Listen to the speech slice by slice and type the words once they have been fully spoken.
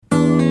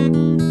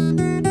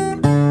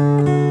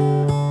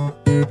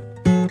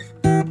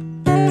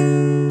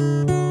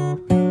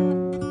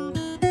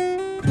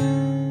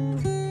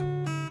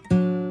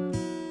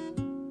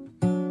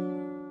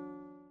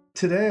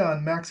Today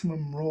on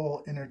Maximum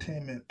Role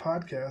Entertainment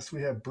Podcast,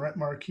 we have Brent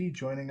Marquis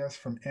joining us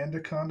from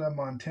Anaconda,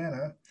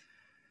 Montana.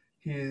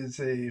 He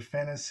is a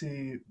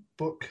fantasy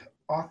book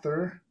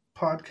author,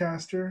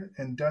 podcaster,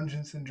 and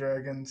Dungeons and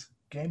Dragons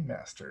game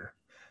master.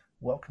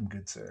 Welcome,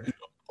 good sir.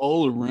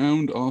 All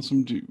around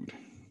awesome dude.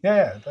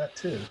 Yeah, that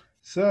too.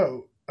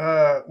 So,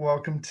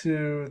 welcome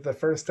to the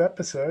first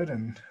episode,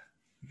 and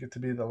you get to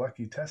be the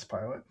lucky test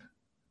pilot.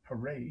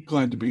 Hooray!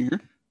 Glad to be here.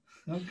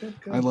 Oh, good,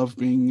 I good. love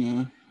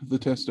being the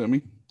test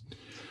dummy.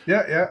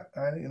 Yeah.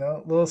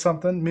 A little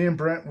something. Me and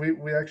Brent,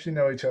 we actually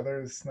know each other.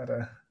 It's not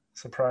a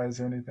surprise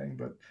or anything,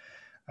 but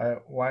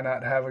why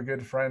not have a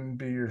good friend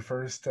be your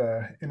first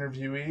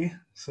interviewee?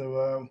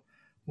 So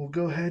we'll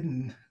go ahead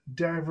and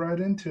dive right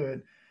into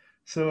it.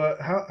 So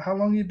how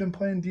long you been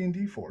playing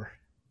D&D for?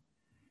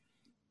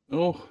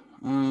 Oh,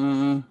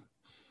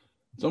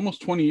 it's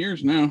almost 20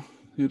 years now.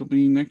 It'll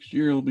be next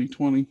year, it'll be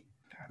 20.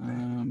 God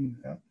dang.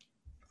 Yeah.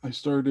 I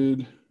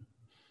started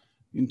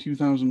in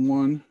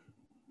 2001,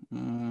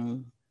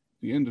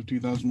 the end of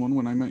 2001,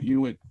 when I met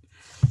you at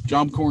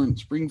Job Corps in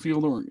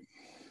Springfield, Oregon.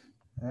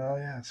 Oh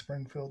yeah,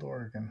 Springfield,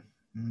 Oregon.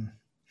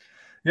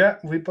 Yeah,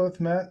 we both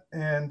met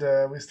and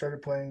we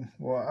started playing.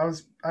 Well,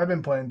 I've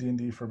been playing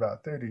D&D for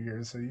about 30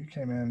 years, so you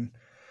came in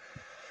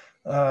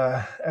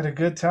at a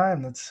good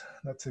time. That's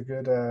a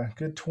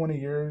good 20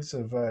 years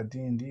of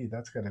D&D.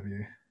 That's got to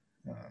be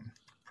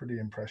pretty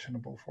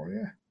impressionable for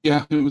you.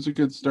 Yeah, it was a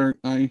good start.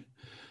 I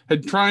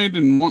had tried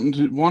and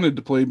wanted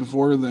to play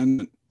before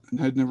then, and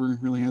had never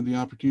really had the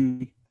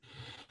opportunity.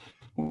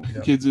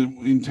 Yep. Kids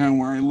in town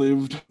where I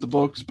lived the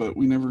books, but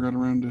we never got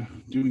around to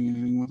doing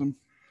anything with them.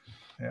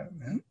 Yeah.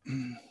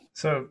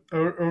 So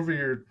over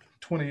your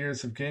 20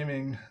 years of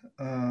gaming,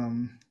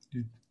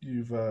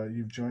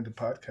 you've joined a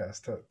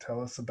podcast.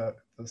 Tell us about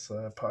this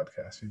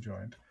podcast you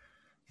joined.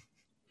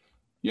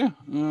 Yeah,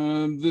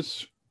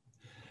 this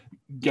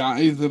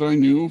guy that I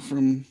knew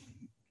from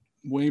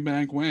way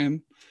back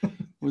when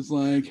was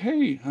like,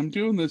 "Hey, I'm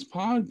doing this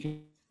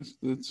podcast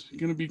that's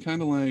gonna be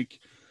kind of like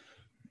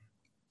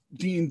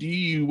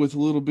D&D with a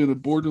little bit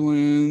of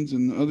Borderlands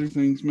and other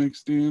things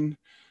mixed in."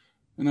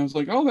 And I was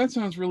like, "Oh, that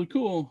sounds really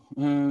cool.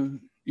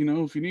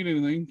 If you need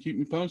anything, keep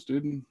me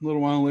posted." And a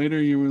little while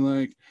later, you were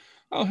like,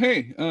 "Oh,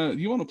 hey,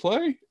 you want to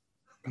play?"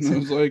 And I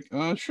was like,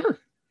 "Sure."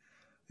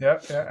 Yeah.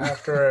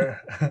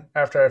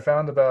 After I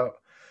found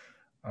about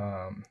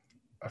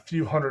a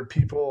few hundred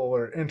people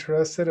were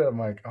interested, I'm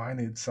like, oh, I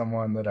need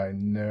someone that I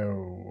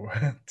know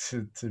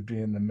to be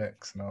in the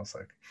mix. And I was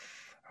like,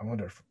 I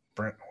wonder if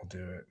Brent will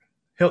do it.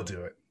 He'll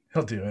do it.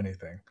 He'll do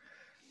anything.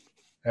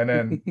 And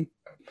then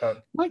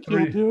about Like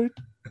you'll three do it.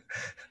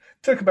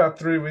 took about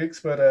 3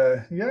 weeks, but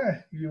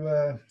yeah,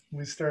 you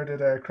we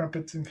started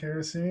Crumpets and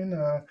Kerosene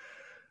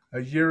a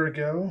year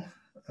ago.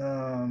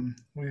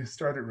 We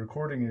started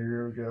recording a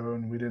year ago,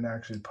 and we didn't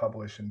actually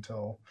publish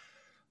until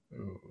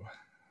ooh,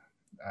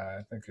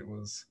 I think it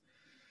was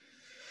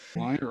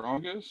July or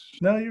August.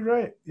 no, you're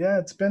right. Yeah,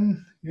 it's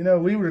been,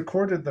 we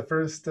recorded the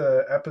first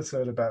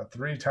episode about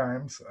 3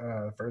 times.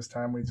 First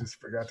time we just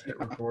forgot to hit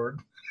Yeah. record.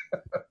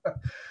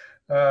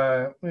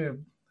 We have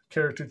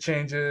character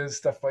changes,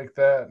 stuff like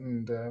that.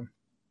 And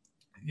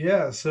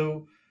yeah,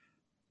 so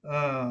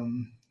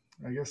um,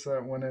 I guess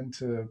that went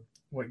into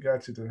what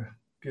got you to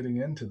getting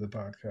into the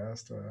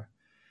podcast.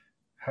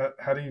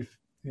 How do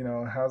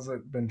how's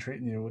it been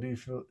treating you? What do you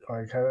feel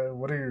like?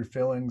 What are your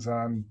feelings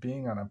on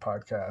being on a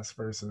podcast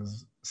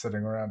versus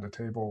sitting around a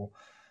table,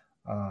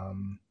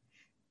 um,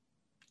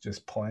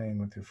 just playing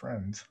with your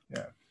friends?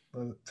 Yeah,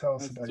 tell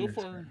us about So your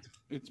far, experience.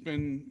 it's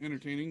been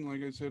entertaining.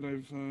 Like I said,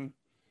 I've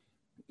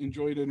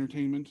enjoyed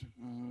entertainment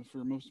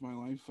for most of my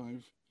life.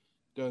 I've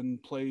done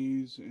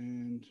plays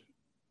and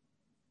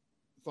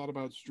thought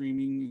about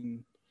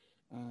streaming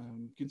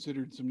and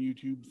considered some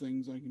YouTube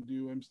things I can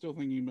do. I'm still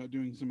thinking about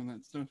doing some of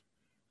that stuff,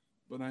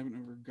 but I haven't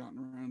ever gotten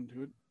around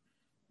to it.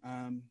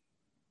 Um,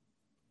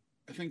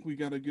 I think we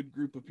got a good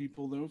group of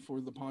people though for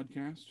the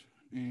podcast,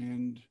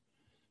 and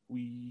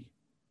we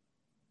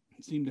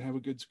seem to have a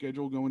good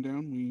schedule going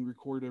down. We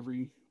record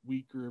every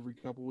week or every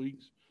couple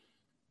weeks,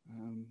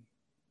 um,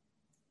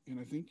 and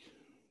I think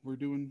we're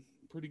doing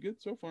pretty good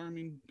so far. I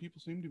mean,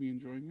 people seem to be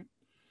enjoying it.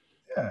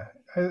 Yeah,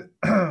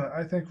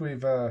 I think we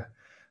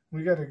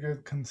got a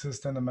good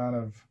consistent amount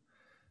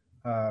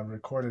of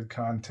recorded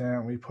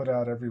content we put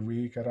out every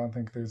week. I don't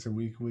think there's a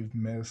week we've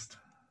missed.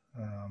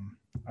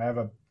 I have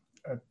a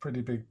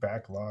pretty big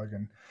backlog,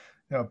 and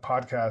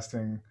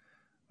podcasting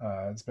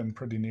it's been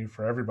pretty new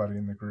for everybody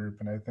in the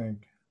group, and I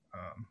think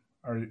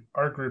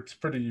our group's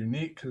pretty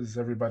unique because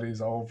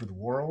everybody's all over the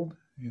world.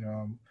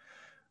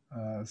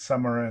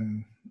 Some are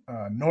in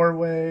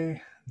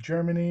Norway,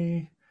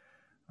 Germany,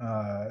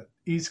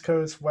 East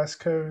Coast, West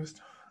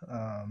Coast.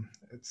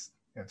 It's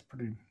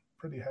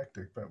pretty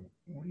hectic, but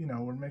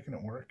we're making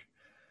it work.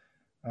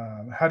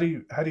 How do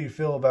you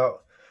feel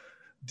about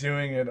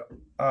doing it?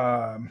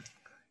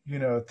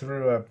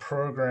 Through a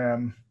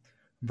program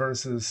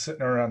versus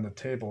sitting around the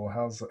table.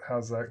 How's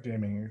that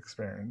gaming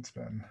experience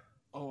been?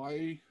 Oh,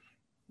 I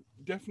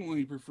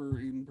definitely prefer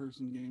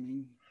in-person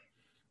gaming.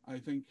 I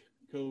think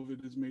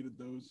COVID has made it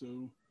though,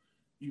 so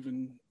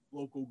even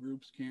local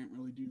groups can't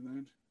really do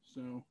that.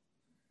 So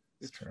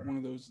it's true. one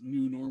of those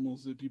new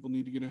normals that people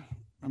need to get a.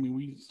 I mean,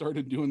 we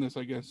started doing this,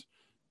 I guess,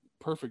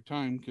 perfect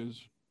time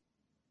because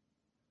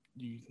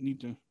you need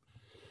to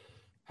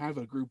have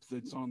a group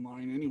that's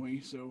online anyway.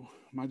 So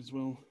might as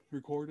well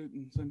record it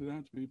and send it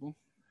out to people.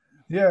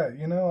 Yeah,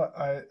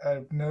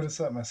 I've noticed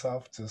that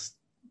myself. Just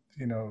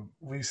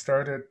we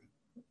started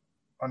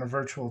on a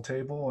virtual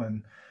table,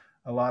 and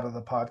a lot of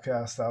the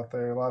podcasts out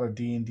there, a lot of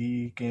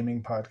D&D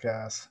gaming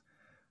podcasts,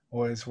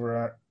 always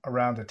were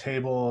around a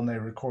table and they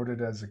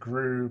recorded as a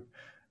group,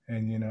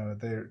 and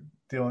they're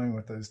dealing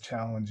with those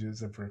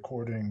challenges of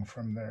recording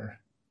from their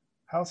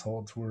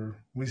households. Where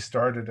we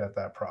started at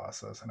that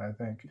process, and I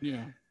think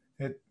Yeah.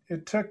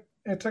 it took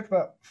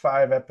about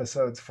 5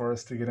 episodes for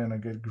us to get in a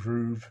good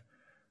groove.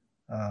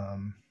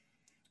 Um,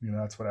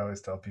 that's what I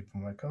always tell people.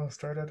 I'm like, oh,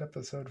 start at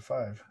episode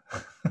 5.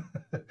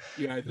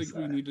 Yeah, I think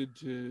we needed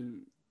to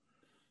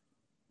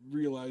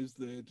realize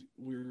that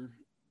we're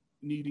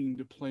needing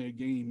to play a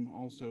game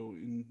also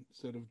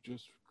instead of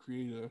just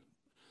create a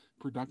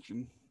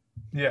production.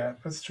 Yeah,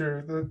 that's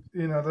true.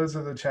 Those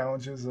are the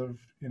challenges of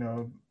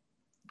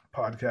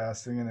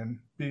podcasting, and then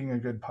being a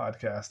good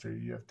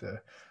podcaster, you have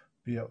to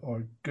be a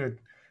good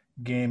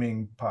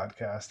gaming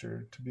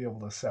podcaster to be able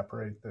to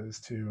separate those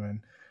two.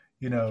 And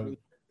you Yeah, it's know, really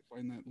hard to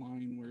find that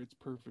line where it's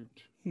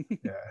perfect.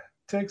 yeah,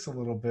 it takes a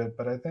little bit,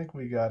 but I think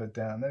we got it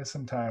down. There's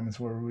some times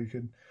where we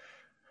could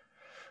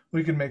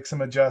make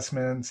some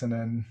adjustments, and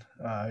then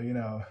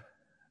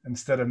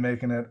instead of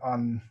making it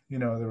on the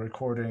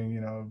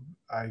recording,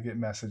 I get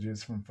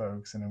messages from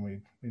folks, and then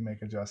we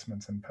make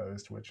adjustments in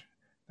post, which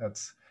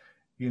that's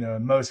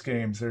in most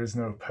games there's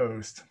no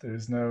post,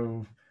 there's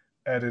no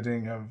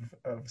editing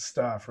of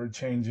stuff or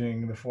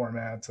changing the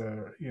formats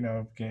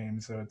of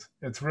games. So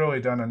it's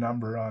really done a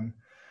number on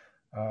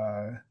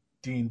uh,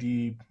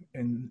 D&D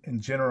in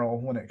general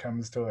when it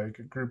comes to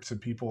like groups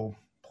of people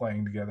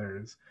playing together.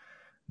 Is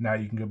now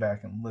you can go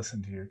back and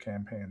listen to your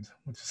campaigns,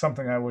 which is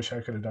something I wish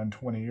I could have done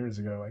 20 years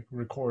ago, like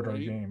record our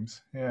Right?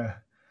 games. Yeah.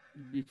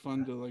 It'd be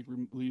fun to like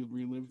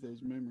relive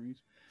those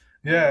memories.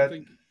 I Yeah.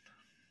 think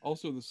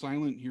also the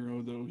silent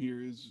hero though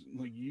here is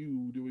like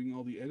you doing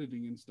all the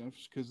editing and stuff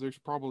because there's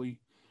probably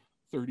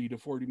 30 to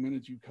 40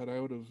 minutes you cut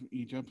out of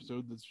each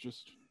episode that's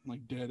just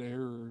like dead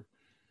air or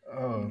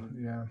Oh,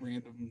 yeah.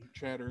 random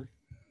chatter.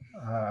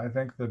 I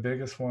think the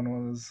biggest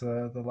one was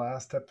the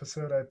last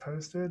episode I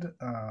posted.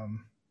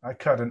 I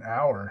cut an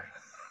hour.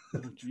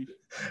 Oh geez.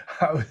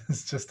 I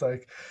was just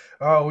like,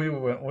 oh, we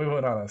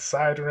went on a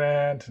side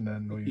rant, and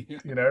then we, Yeah.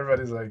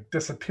 everybody's like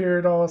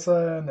disappeared all of a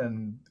sudden,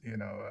 and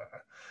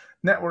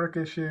network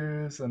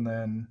issues, and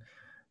then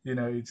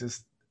you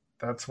just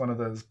that's one of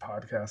those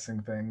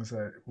podcasting things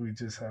that we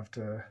just have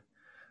to.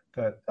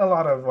 That a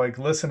lot of like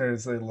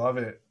listeners, they love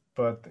it,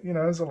 but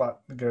there's a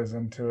lot that goes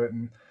into it,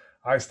 and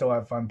I still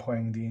have fun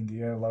playing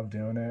D&D. I love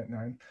doing it, and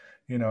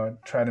I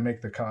try to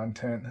make the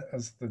content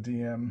as the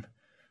DM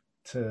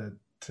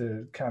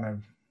to kind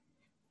of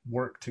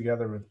work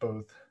together with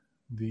both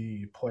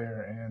the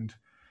player and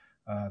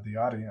the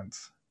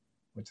audience,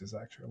 which is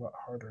actually a lot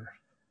harder.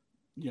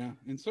 Yeah,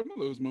 and some of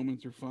those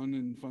moments are fun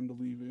and fun to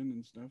leave in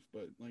and stuff,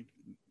 but like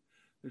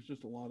there's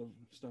just a lot of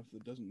stuff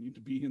that doesn't need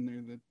to be in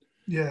there that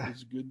Yeah.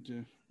 is good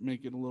to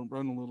make it a little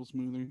run a little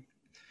smoother.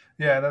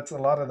 Yeah, that's a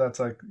lot of that's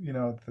like,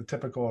 the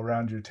typical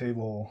around your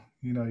table,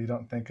 you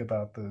don't think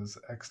about those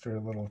extra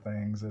little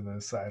things or the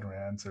side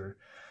rants or,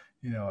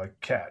 a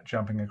cat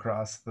jumping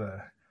across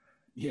the,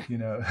 Yeah.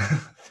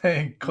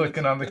 thing, And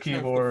clicking on the that's half the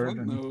keyboard fun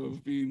and though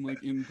of being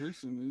like in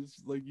person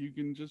is like you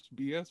can just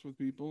BS with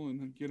people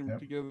and get them yep.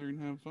 together and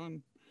have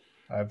fun.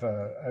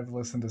 I've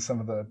listened to some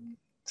of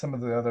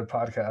the other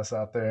podcasts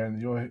out there,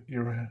 and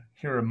you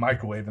hear a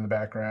microwave in the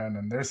background,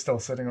 and they're still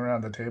sitting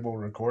around the table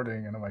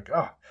recording, and I'm like,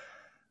 oh,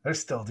 they're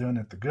still doing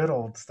it the good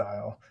old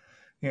style.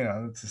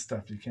 It's the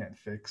stuff you can't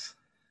fix,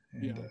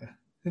 and Yeah.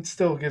 it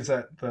still gives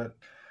that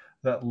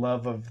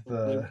love of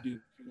the Lived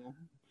in feel.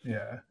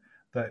 yeah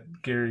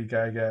that Gary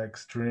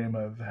Gygax dream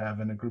of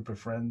having a group of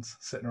friends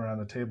sitting around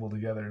the table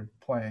together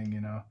playing.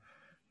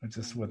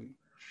 Just with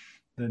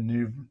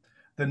Exactly.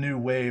 the new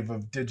wave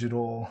of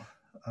digital,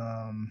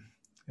 um,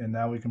 and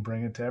now we can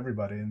bring it to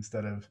everybody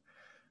instead of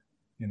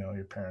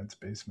your parents'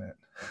 basement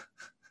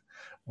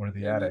or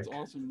the And that's attic.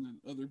 awesome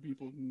that other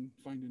people can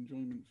find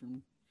enjoyment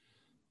from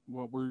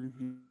what we're.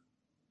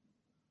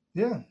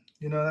 Yeah,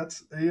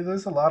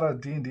 there's a lot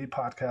of D&D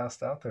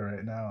podcasts out there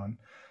right now, and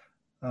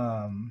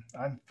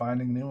I'm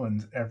finding new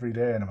ones every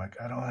day, and I'm like,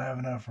 I don't have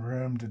enough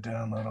room to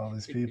download all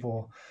these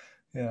people.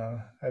 I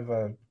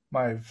have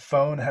my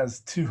phone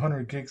has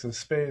 200 gigs of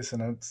space,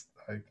 and it's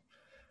like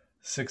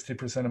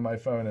 60% of my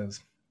phone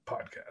is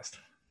podcast.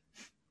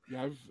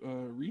 Yeah, I've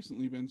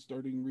recently been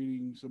starting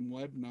reading some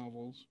web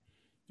novels,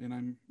 and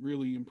I'm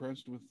really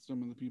impressed with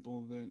some of the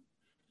people that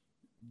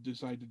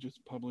decide to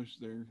just publish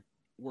their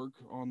work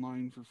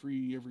online for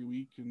free every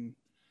week. And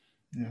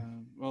Yeah.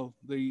 well,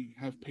 they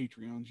have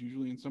Patreons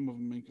usually, and some of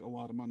them make a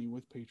lot of money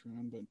with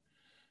Patreon. But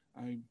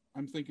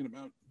I'm thinking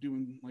about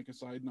doing like a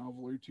side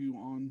novel or two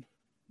on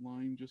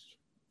line just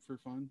for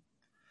fun.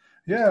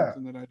 Just Yeah.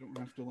 something that I don't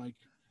have to like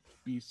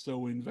be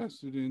so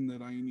invested in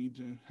that I need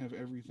to have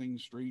everything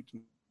straight.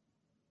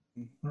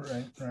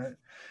 Right, right.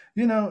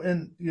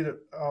 And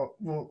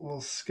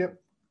we'll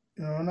skip,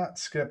 not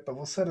skip, but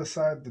we'll set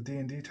aside the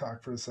D&D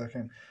talk for a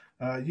second.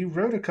 You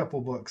wrote a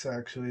couple books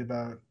actually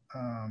about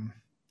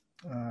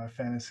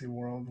fantasy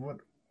world.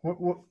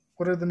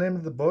 What are the name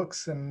of the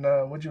books, and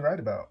what'd you write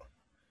about?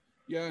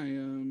 Yeah,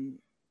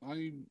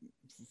 I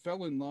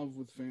fell in love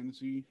with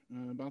fantasy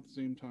about the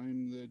same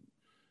time that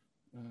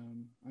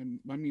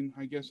I mean,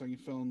 I guess I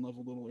fell in love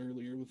a little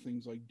earlier with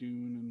things like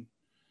Dune and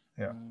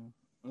Yeah.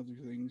 other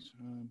things,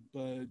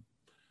 but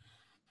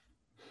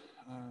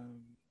uh,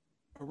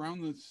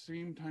 around the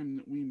same time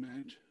that we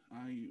met,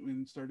 I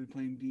when started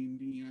playing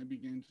D&D, I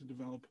began to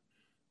develop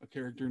a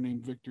character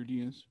named Victor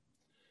Diaz,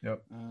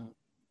 Yep.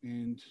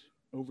 and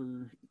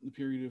over the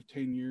period of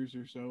 10 years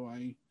or so,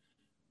 I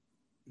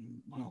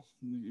well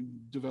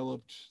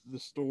developed the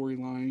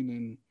storyline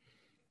and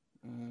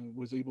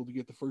was able to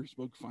get the first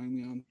book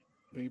finally on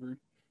paper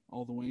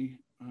all the way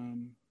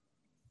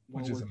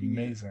while Which is working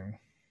at amazing.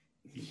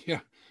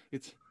 yeah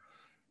it's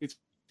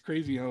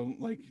crazy how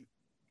like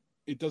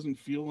it doesn't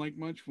feel like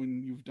much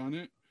when you've done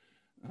it.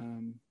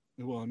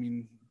 Well, I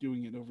mean,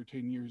 doing it over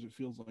 10 years, it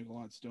feels like a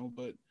lot still,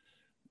 but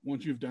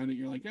once you've done it,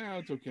 you're like, yeah,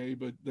 it's okay.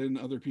 But then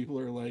other people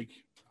are like,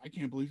 I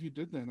can't believe you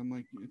did that. I'm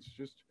like,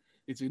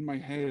 it's in my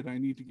head. I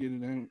need to get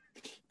it out.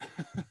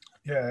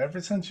 Yeah.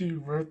 Ever since you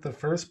wrote the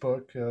first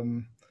book,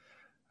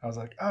 I was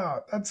like,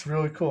 oh, that's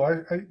really cool.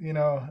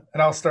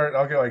 And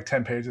I'll get like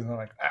 10 pages and I'm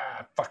like,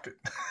 fuck it.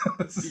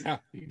 Yeah,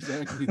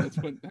 exactly. That's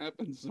what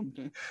happens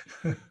sometimes.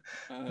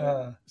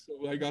 uh,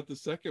 So I got the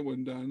second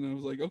one done. And I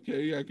was like,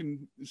 okay, I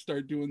can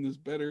start doing this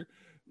better.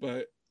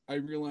 But I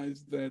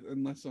realized that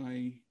unless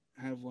I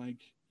have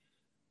like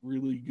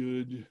really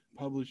good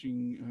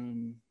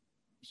publishing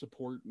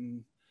support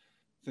and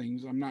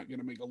things, I'm not going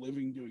to make a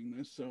living doing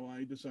this. So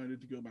I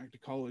decided to go back to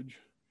college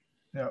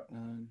yeah.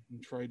 and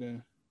try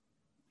to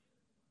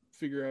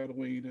figure out a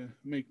way to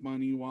make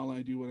money while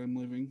I do what I'm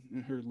living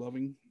or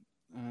loving.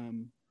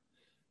 Um,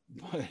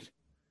 but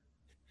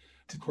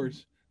of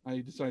course, I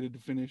decided to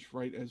finish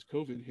right as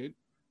COVID hit.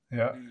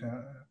 Yeah. And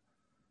Yeah.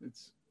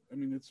 it's, I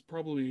mean, it's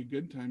probably a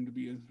good time to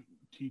be a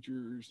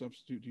teacher or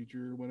substitute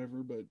teacher or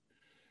whatever, but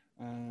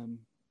um,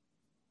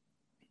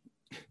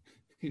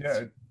 it's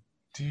Yeah.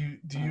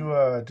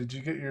 uh, Did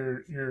you get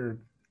your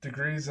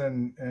degrees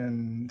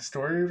in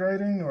story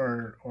writing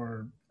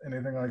or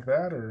anything like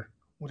that, or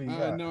what do you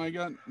got? no, I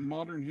got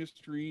modern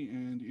history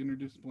and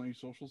interdisciplinary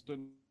social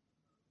studies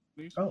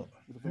Oh,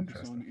 with a focus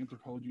interesting. on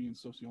anthropology and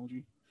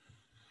sociology.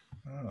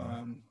 Oh,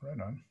 Um, right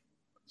on.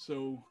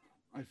 so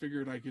I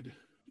figured I could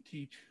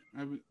teach.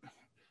 I've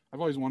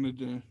always wanted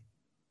to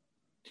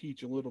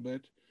teach a little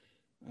bit.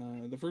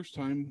 The first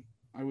time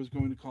I was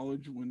going to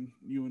college when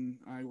you and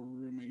I were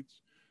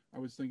roommates, I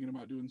was thinking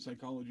about doing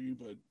psychology,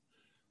 but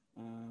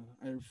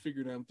I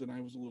figured out that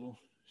I was a little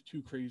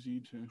too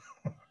crazy to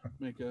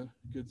make a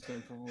good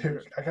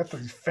Here, psychologist. I got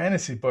these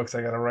fantasy books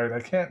I got to write. I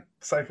can't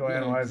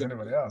Yeah, psychoanalyze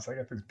anybody exactly. else. I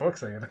got these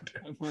books I got to do.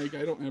 I'm like,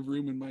 I don't have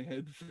room in my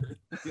head for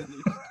the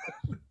other stuff.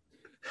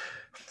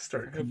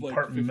 Start I have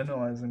like 15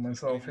 compartmentalizing in my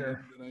myself head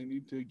here. that I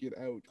need to get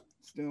out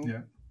still.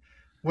 Yeah.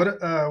 What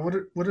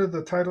are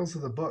the titles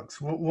of the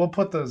books? We'll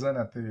put those in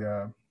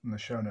the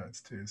show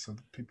notes too, so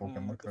that people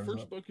can look The those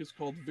first up. book is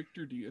called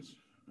Victor Diaz.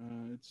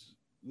 It's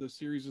the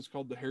series is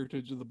called The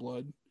Heritage of the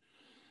Blood.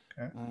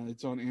 Okay.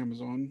 It's on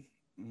Amazon.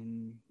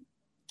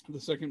 The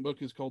second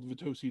book is called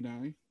Vitosi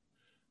Die.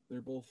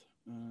 They're both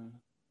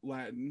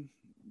Latin,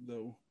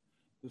 though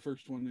the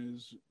first one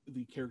is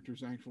the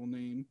character's actual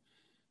name.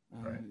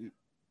 Right.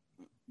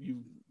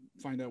 You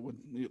find out what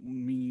it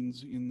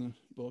means in the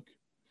book,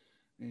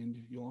 and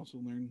you'll also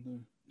learn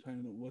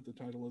what the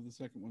title of the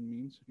second one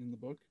means in the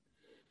book.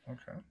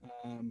 Okay.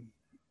 Um,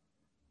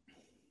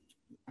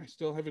 I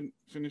still haven't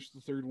finished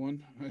the third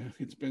one.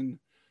 It's been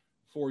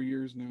 4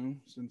 years now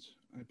since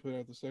I put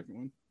out the second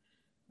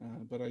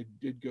one, but I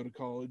did go to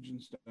college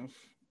and stuff.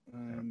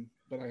 Yeah.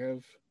 But I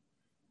have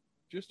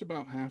just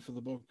about half of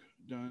the book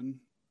done,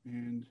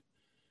 and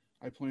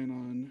I plan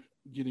on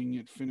getting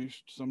it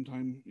finished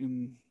sometime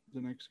in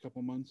the next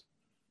couple months.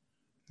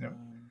 Yep.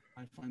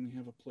 I finally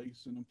have a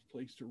place and a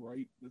place to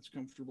write that's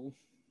comfortable.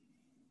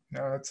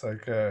 No, that's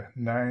like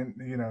nine,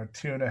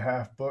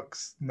 2.5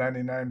 books,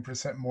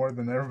 99% more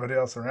than everybody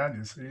else around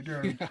you. So you're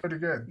doing Yeah, pretty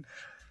good.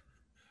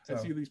 I So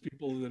see these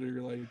people that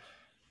are like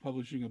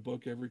publishing a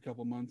book every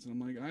couple months, and I'm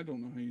like, I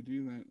don't know how you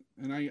do that.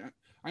 And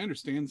I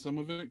understand some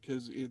of it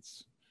because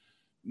it's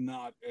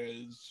not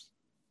as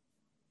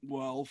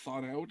well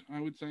thought out,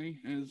 I would say,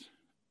 as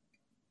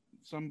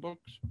some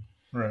books.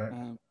 right.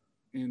 Uh,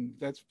 and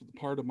that's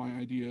part of my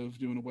idea of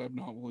doing a web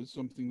novel is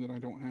something that I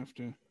don't have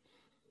to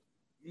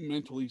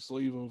mentally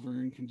slave over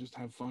and can just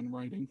have fun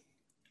writing.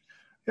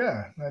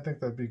 Yeah, I think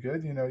that'd be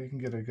good. You can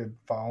get a good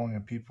following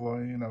of people.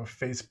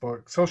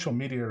 Facebook, social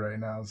media right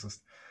now is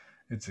just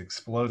it's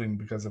exploding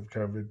because of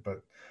COVID,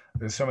 but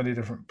there's so many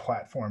different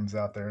platforms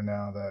out there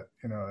now that,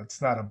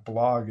 it's not a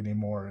blog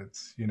anymore.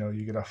 It's,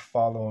 you get a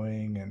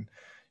following, and,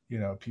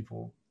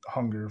 people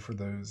hunger for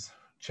those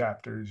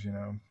chapters,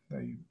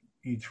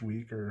 each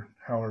week or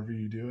however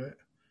you do it.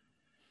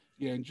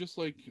 Yeah, and just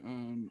like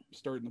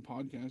starting the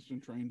podcast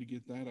and trying to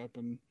get that up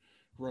and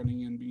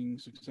running and being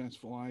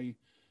successful, I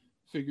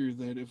figure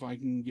that if I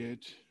can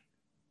get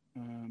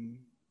um,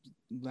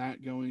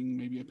 that going,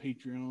 maybe a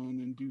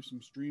Patreon and do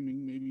some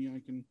streaming, maybe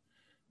I can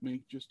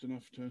make just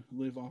enough to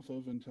live off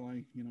of until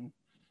I,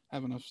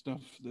 have enough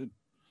stuff that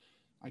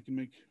I can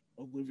make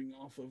a living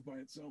off of by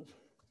itself.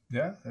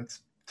 Yeah,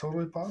 it's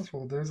totally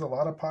possible. There's a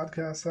lot of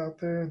podcasts out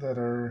there that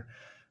are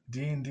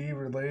D&D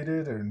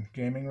related and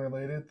gaming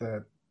related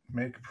that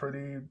make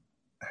pretty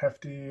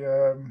hefty,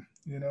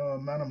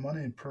 amount of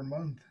money per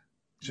month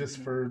just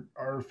Yeah. for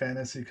our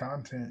fantasy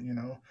content.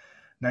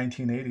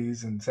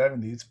 1980s and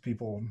 70s,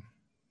 people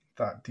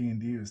thought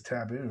D&D was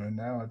taboo, and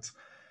now it's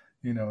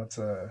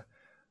a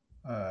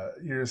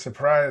you're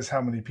surprised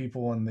how many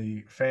people on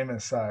the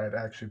famous side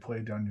actually play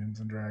Dungeons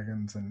and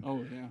Dragons, and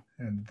Oh yeah.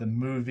 the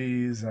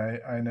movies.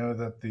 I know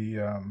that the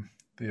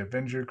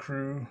Avenger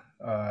crew,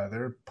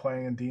 they're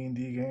playing a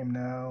D&D game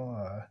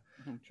now.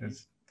 Oh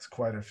geez. It's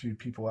quite a few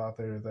people out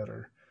there that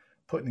are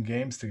putting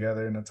games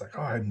together, and it's like,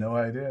 oh, I had no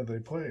idea they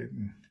played.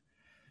 And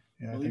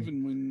yeah, I Well, think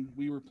even when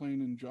we were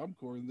playing in Job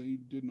Corps, they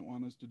didn't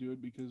want us to do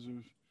it because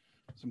of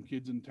some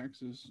kids in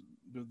Texas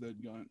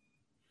that got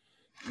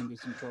into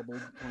some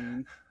trouble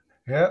playing.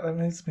 yeah, that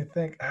makes me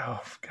think.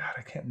 Oh God,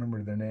 I can't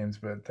remember their names,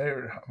 but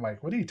they're I'm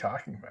like, what are you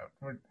talking about?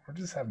 We're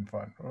just having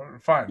fun.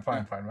 Fine,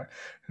 Yeah. fine, fine.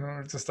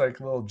 We're just like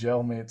little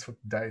gel mates with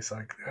dice.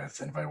 Like,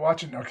 is anybody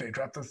watching? Okay,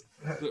 drop this.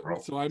 So,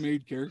 Roll. so I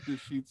made character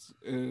sheets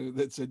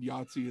that said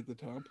Yahtzee at the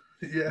top,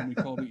 Yeah, and we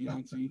called it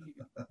Yahtzee.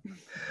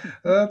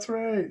 that's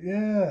right.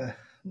 Yeah,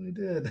 we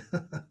did.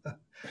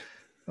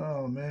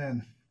 Oh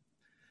man,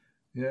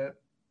 yeah,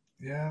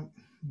 yeah.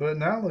 But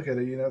now look at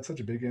it. It's such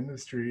a big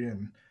industry,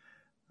 and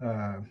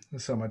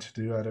there's so much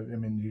to do out of. I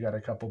mean, you got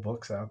a couple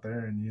books out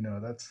there, and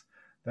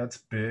that's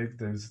big.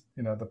 There's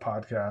the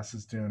podcast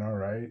is doing all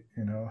right.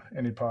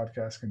 Any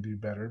podcast can do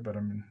better, but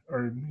I mean,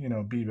 or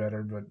be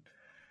better. But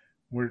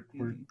we're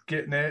Mm-hmm.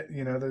 getting it.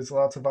 There's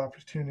lots of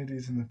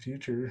opportunities in the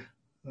future.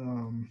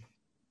 Um,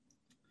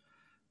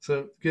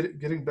 so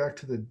getting back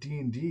to the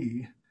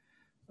D&D,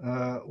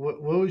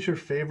 what was your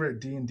favorite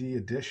D&D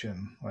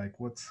edition? Like,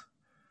 what's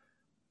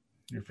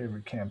your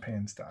favorite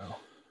campaign style?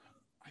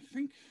 I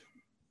think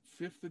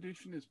fifth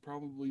edition is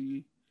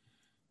probably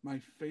my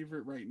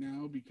favorite right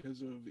now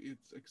because of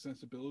its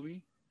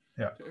accessibility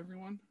Yeah, to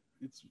everyone.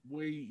 It's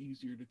way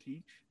easier to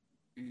teach,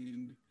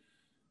 and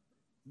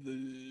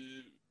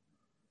the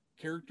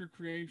character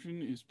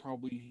creation is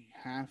probably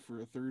half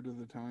or a third of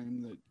the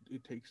time that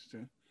it takes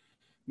to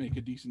make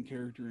a decent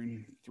character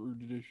in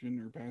third edition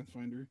or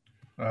Pathfinder.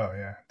 oh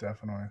yeah,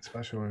 definitely.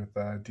 Especially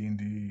with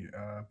D&D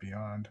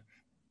Beyond,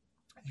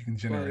 you can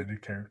But generate a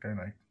character in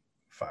like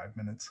 5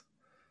 minutes.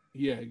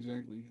 yeah,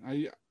 exactly.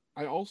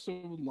 I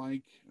also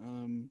like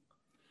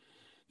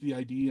the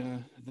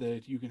idea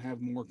that you can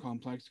have more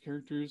complex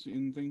characters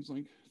in things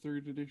like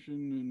third edition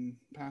and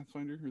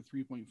Pathfinder or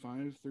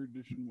 3.5. Third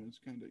edition was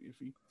kind of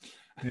iffy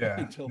Yeah,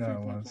 until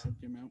no, it was 3.5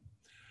 came out.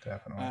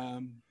 definitely.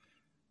 Um,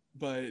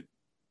 but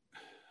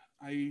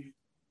I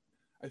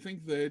I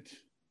think that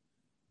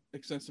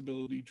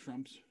accessibility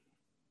trumps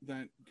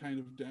that kind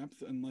of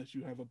depth unless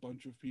you have a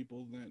bunch of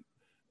people that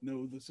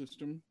know the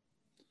system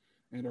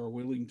and are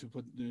willing to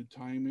put the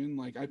time in.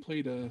 Like I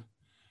played a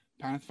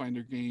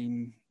Pathfinder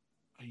game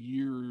a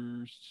year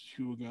or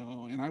two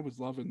ago, and I was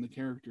loving the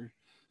character,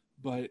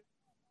 but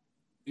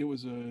it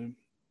was a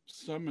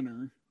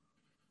summoner,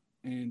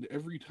 and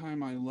every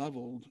time I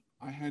leveled,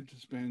 I had to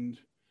spend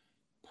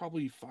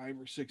probably 5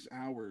 or 6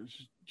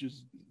 hours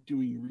just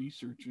doing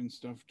research and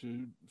stuff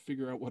to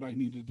figure out what I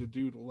needed to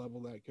do to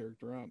level that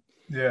character up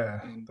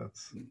Yeah, and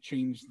that's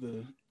change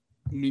the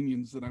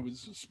minions that I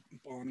was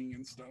spawning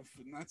and stuff.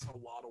 And that's a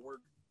lot of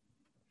work.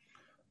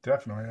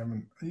 definitely. I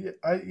mean,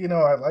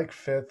 I like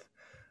fifth.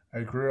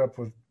 I grew up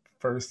with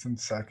first and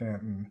second,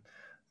 and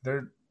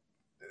they're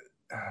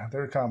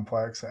they're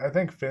complex. I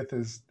think fifth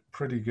is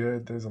pretty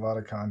good. There's a lot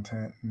of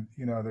content, and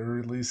they're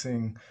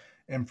releasing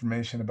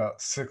information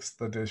about sixth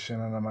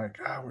edition, and I'm like,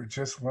 we're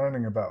just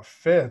learning about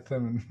fifth,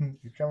 and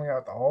you're coming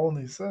out with a whole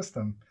new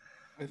system.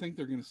 I think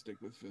they're going to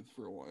stick with fifth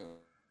for a while.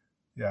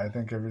 Yeah, I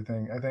think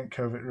everything. I think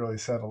COVID really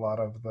set a lot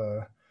of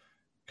the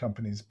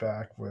companies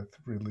back with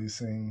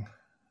releasing.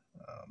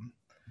 Um,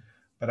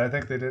 but I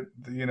think they did.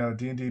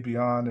 D&D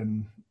Beyond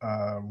and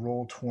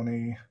Roll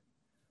 20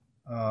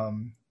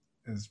 um,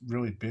 is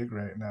really big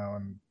right now,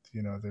 and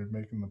they're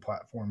making the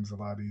platforms a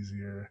lot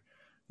easier.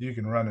 You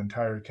can run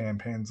entire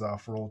campaigns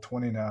off Roll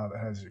 20 now that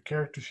has your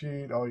character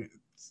sheet.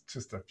 It's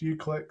just a few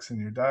clicks and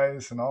your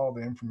dice, and all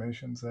the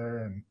information's there.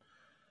 And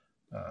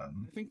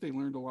I think they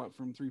learned a lot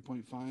from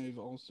 3.5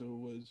 also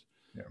was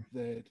yeah,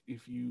 that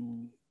if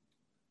you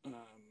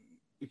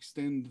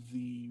extend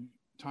the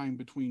time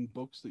between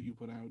books that you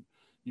put out,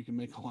 you can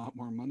make a lot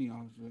more money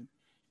off of it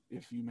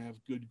if you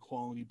have good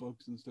quality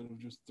books instead of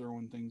just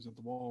throwing things at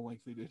the wall like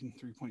they did in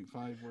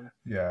 3.5, where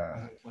I Yeah,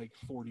 had like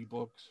 40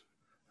 books.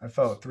 I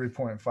felt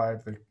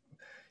 3.5.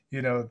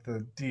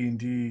 The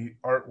D&D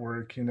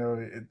artwork,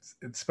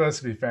 it's supposed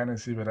to be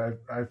fantasy, but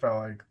I felt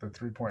like the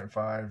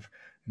 3.5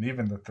 and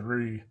even the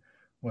 3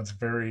 was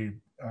very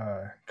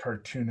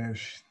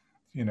cartoonish,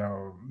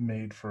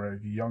 made for a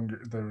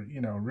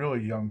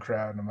really young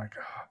crowd. And I'm like,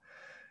 oh,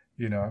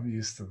 I'm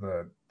used to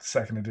the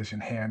second edition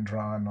hand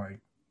drawn, like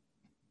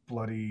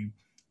bloody,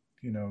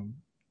 you know,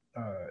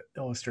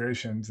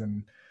 illustrations.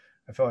 And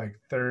I felt like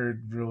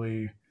third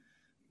really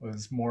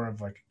was more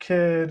of like a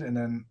kid. And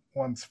then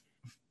once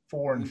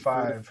four I and think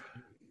fourth five,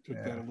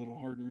 took that yeah. a little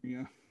harder.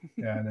 Yeah.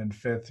 Yeah, and then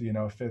fifth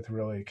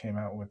really came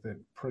out with it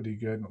pretty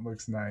good, and it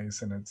looks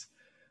nice, and it's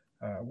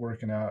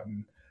working out.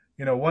 And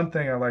one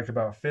thing I like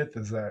about fifth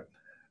is that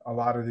a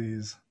lot of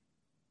these,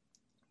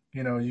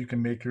 you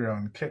can make your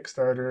own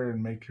Kickstarter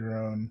and make your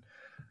own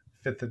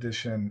fifth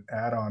edition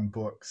add-on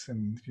books,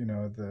 and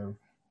the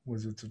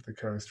Wizards of the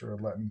Coast are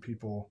letting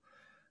people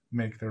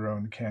make their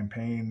own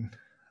campaign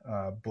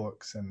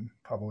books and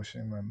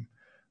publishing them.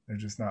 They're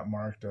just not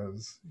marked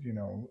as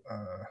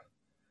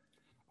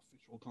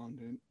Official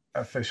content.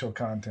 official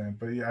content.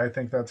 But yeah, I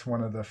think that's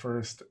one of the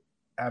first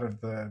out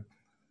of the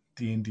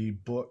D&D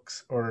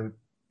books or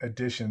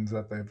editions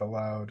that they've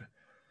allowed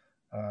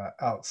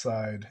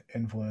outside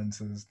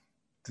influences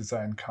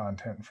design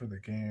content for the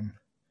game,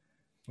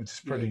 which is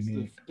Yeah, pretty it's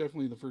neat.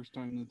 definitely the first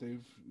time that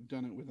they've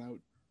done it without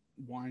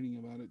whining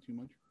about it too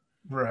much.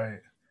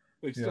 Right.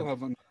 They Yeah. still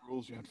have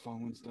rules you have to follow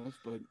and stuff,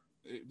 but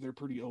they're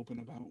pretty open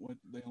about what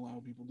they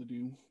allow people to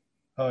do.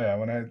 Oh yeah.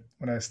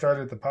 When I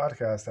started the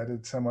podcast, I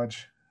did so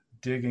much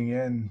digging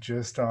in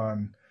just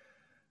on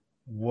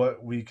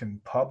what we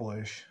can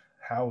publish,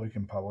 how we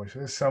can publish.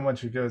 There's so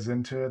much that goes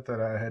into it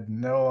that I had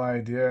no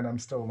idea, and I'm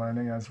still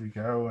learning as we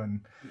go.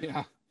 And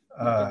Yeah,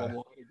 you have to have uh, a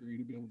law degree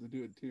to be able to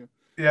do it too.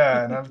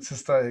 yeah, and I'm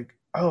just like,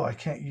 oh, I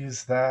can't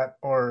use that,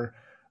 or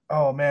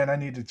oh man, I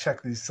need to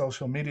check these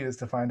social medias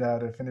to find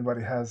out if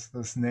anybody has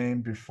this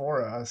name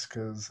before us,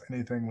 because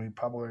anything we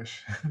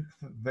publish,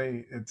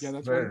 Yeah, it's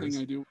that's one thing theirs.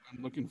 I do.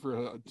 I'm looking for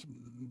a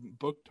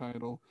book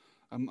title.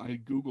 I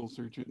Google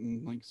search it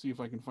and like see if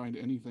I can find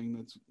anything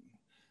that's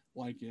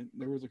like it.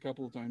 There was a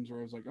couple of times where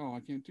I was like, oh, I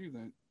can't do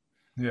that.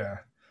 Yeah,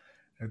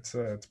 it's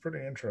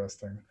pretty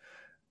interesting.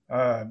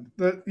 And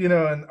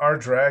our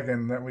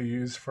dragon that we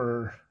use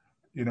for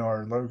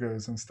our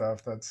logos and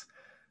stuff, that's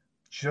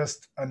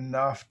just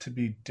enough to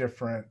be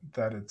different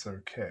that it's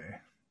okay.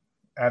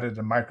 Added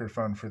a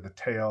microphone for the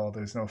tail.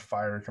 There's no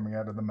fire coming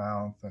out of the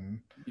mouth,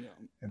 and Yeah,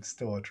 it's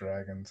still a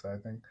dragon. So I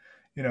think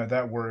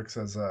that works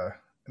as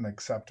an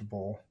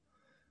acceptable,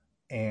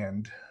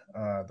 and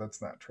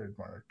that's not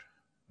trademarked.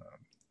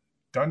 Um,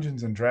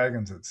 Dungeons and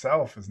Dragons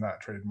itself is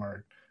not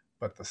trademarked,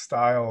 but the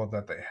style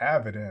that they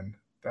have it in,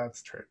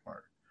 that's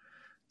trademarked.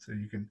 So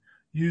you can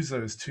use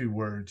those two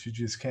words. You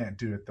just can't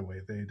do it the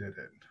way they did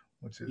it,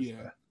 which is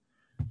yeah.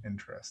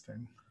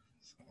 interesting.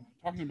 So,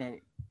 Talking about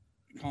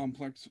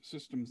complex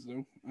systems,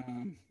 though,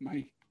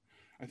 my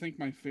I think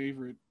my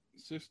favorite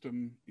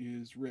system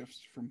is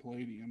Rifts from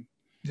Palladium.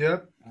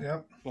 yep, Uh,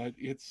 yep. but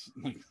it's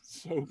like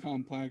so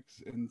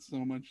complex and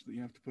so much that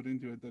you have to put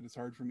into it that it's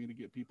hard for me to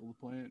get people to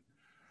play it.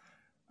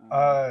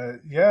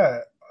 Yeah,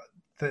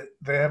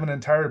 they have an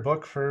entire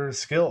book for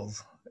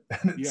skills,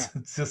 and Yeah,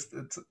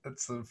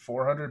 it's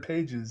 400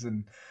 pages,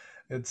 and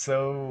it's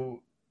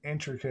so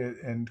intricate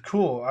and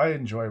cool. I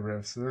enjoy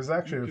riffs. There's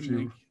you actually a can few.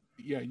 make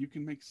you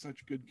can make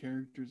such good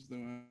characters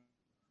though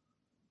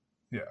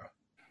Yeah,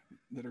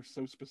 that are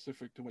so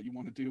specific to what you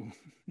want to do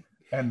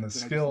and the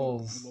that I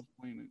skills love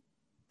playing it.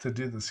 to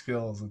do the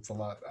skills, it's a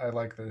lot. I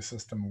like their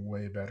system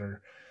way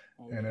better.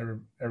 Oh And yeah,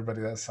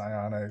 everybody has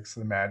psionics.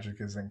 The magic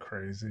isn't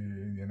crazy.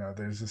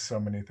 There's just so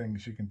many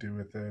things you can do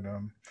with it.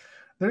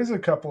 There's a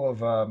couple of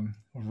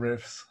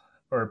riffs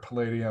or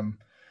Palladium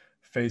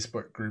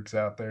Facebook groups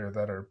out there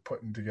that are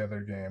putting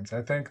together games.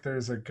 I think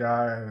there's a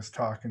guy I was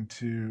talking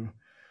to.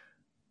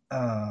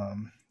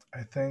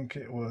 I think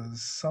it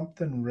was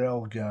something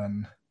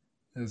Railgun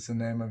is the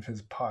name of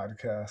his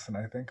podcast, and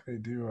I think they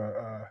do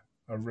a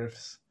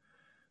riffs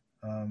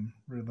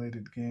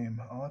related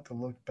game. I'll have to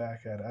look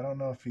back at it. I don't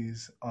know if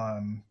he's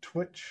on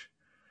Twitch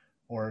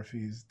or if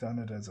he's done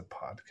it as a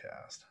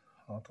podcast.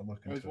 I'll have to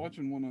look I was into it.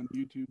 watching one on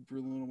YouTube for a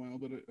little while,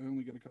 but I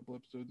only got a couple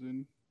episodes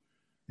in.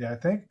 Yeah, I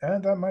think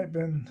that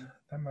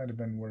might have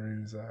been where he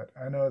was at.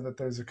 I know that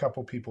there's a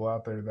couple people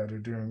out there that are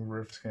doing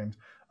Rifts games.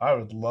 I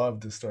would love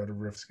to start a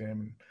Rifts game,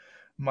 and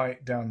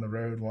might down the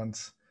road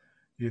once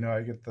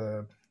I get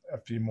a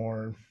few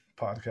more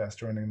podcasts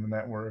joining the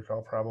network.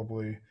 I'll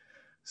probably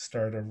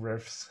start a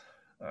Rifts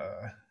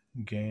uh,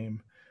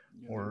 game,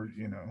 Yeah, that'd or be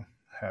fun.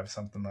 have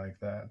something like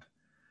that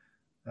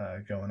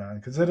going on,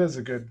 because it is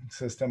a good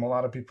system. A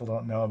lot of people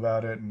don't know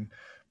about it, and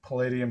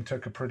Palladium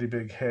took a pretty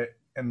big hit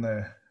in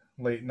the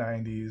late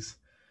 '90s,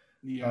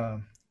 Yeah.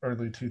 um,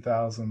 early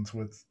 2000s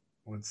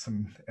with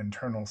some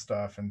internal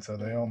stuff, and so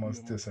they Oh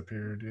almost yeah.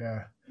 disappeared.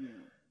 Yeah,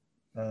 Yeah.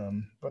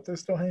 but they're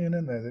still hanging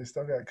in there. They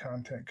still got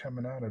content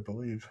coming out, I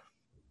believe.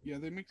 Yeah,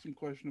 they make some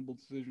questionable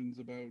decisions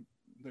about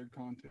their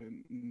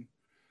content, and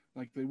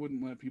like they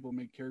wouldn't let people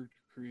make character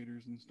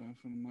creators and stuff.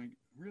 And I'm like,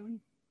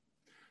 really?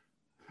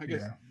 I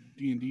guess Yeah,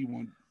 D&D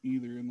won't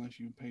either unless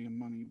you pay them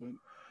money. But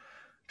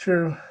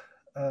true.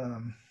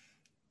 Um,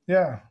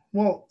 yeah.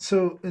 Well,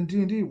 so in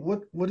D&D,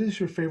 what is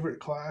your favorite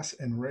class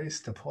and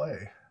race to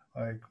play?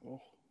 Like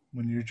oh,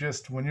 when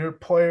you're a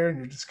player and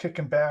you're just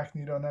kicking back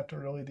and you don't have to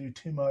really do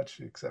too much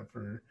except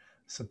for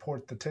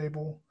support the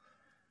table.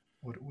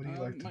 What do you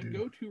like to my do?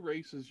 go-to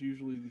race is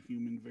usually the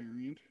human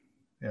variant.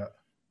 Yeah.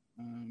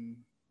 Um,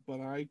 but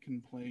I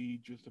can play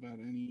just about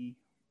any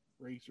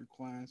race or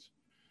class.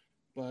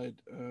 But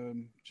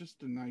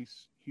just a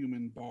nice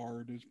human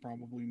bard is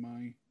probably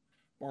my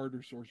bard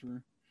or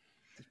sorcerer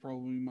is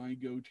probably my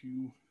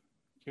go-to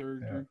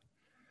Yeah. character.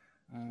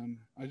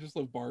 I just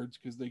love bards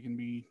because they can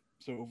be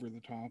so over the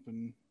top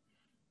and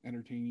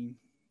entertaining.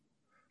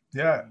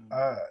 Yeah,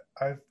 Um,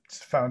 I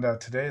found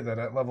out today that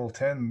at level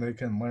 10 they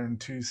can learn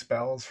two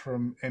spells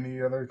from any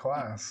other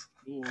class.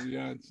 cool,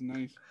 yeah, it's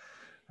nice.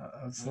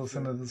 I was That's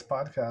listening a to this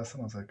podcast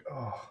and I was like,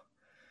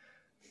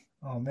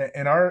 oh man!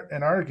 In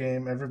our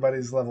game,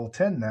 everybody's level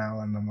 10 now,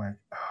 and I'm like,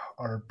 oh,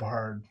 our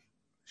bard,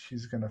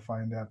 she's gonna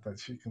find out that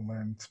she can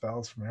learn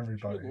spells from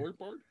she a everybody. lord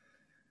bard.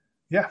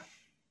 Yeah,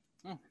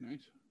 Oh,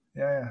 nice.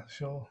 yeah.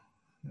 She'll.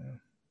 Yeah.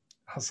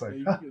 I was Yeah, like,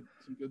 you huh, can get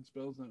some good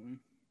spells that way.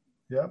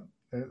 yep,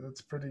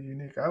 it's pretty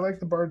unique. I like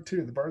the bard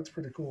too. The bard's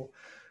pretty cool.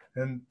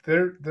 And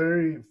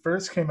they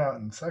first came out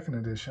in second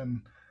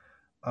edition,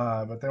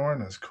 but they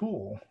weren't as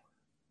cool,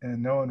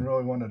 and no one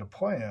really wanted to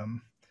play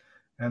them.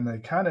 And they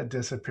kind of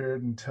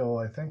disappeared until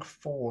I think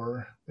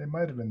four. They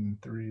might have been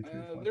three,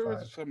 four, There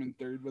was five. some in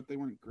third, but they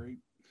weren't great.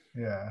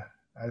 Yeah,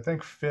 I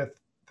think fifth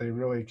they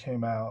really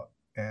came out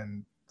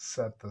and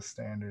set the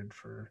standard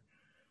for.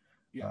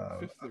 Yeah, Uh,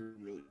 fifth they're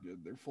really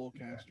good. They're full yeah,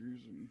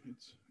 casters and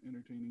it's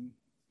entertaining.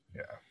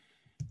 yeah.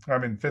 I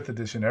mean, fifth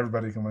edition,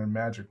 everybody can learn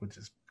magic, which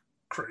is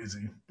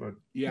crazy, but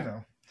you Yeah,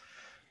 know,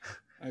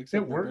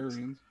 except it works.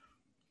 barbarians.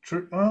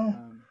 True. Well,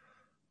 Um,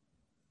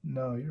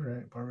 no, you're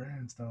right.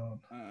 Barbarians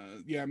don't.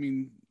 yeah, I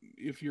mean,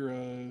 if you're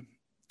a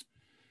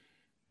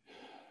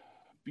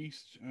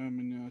beast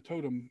and a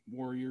totem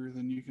warrior,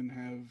 then you can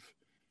have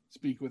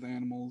speak with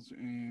animals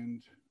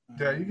and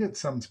Yeah, you um, get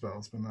some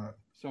spells, but not.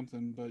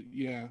 something. But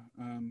yeah,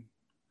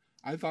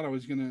 I thought I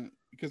was gonna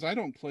because I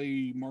don't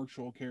play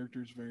martial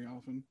characters very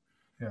often.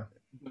 Yeah,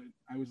 But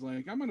I was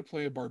like, I'm gonna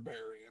play a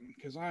barbarian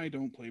because I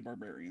don't play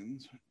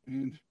barbarians,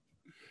 and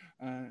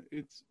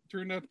it's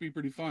turned out to be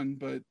pretty fun.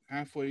 But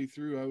halfway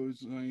through, I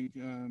was like,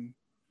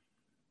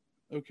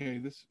 okay,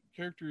 this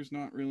character is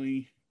not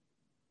really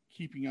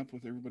keeping up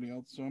with everybody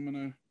else, so I'm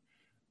gonna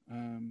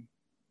um,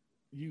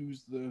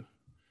 use the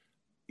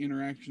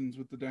interactions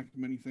with the deck of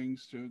many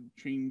things to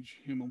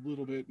change him a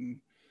little bit, and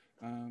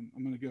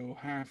I'm gonna go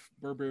half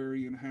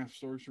barbarian, half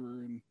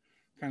sorcerer, and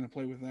kind of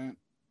play with that.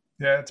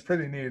 yeah, it's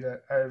pretty neat.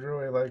 I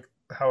really like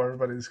how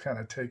everybody's kind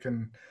of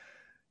taken,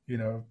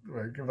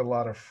 like, give a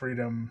lot of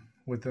freedom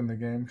within the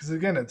game because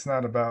again, it's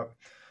not about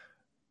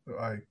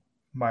like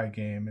my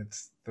game;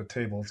 it's the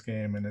table's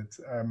game, and it's.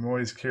 I'm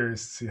always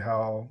curious to see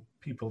how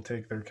people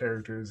take their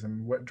characters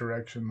and what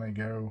direction they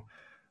go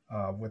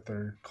with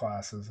their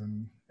classes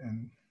and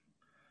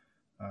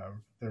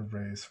their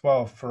race.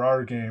 Well, for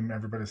our game,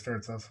 everybody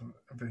starts as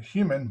a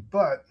human,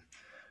 but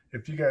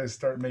if you guys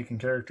start making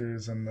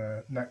characters in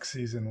the next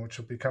season, which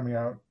will be coming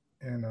out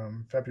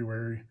in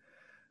February,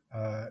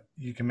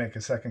 you can make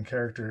a second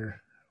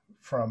character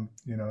from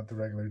the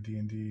regular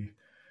D&D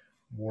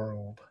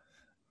world.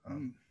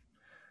 Um, Mm,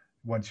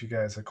 once you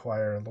guys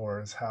acquire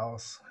Laura's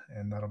house,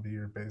 and that'll be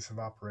your base of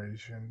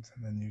operations,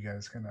 and then you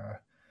guys can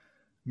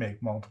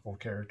make multiple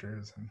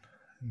characters, and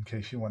in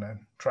case you want to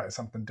try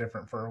something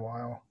different for a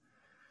while.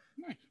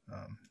 nice.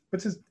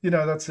 Which is,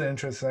 that's the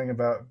interesting thing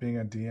about being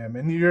a DM.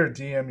 And you're a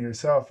DM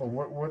yourself. Or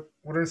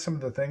what are some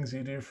of the things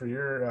you do for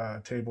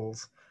your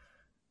tables?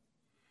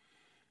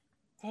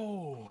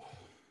 Oh,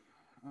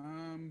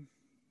 um,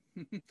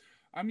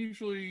 I'm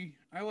usually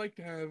I like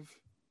to have.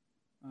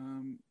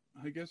 Um,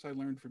 I guess I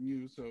learned from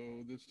you, so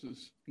this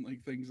is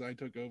like things I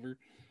took over,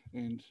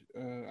 and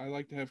I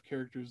like to have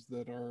characters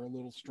that are a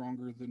little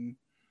stronger than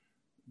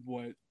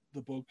what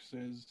the book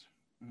says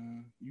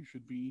you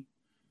should be.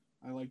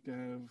 I like to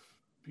have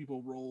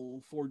people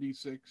roll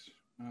 4d6,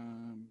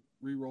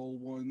 re-roll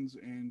ones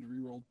and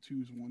re-roll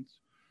twos once,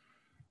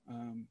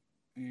 um,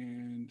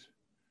 and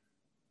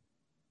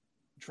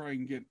try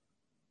and get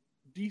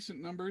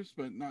decent numbers,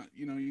 but not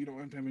you don't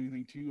have to have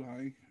anything too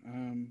high.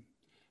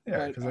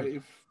 Yeah, But because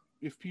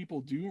if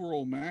people do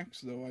roll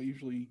max though, I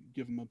usually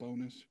give them a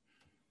bonus,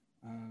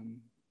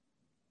 um,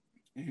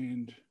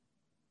 and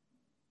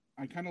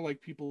I kind of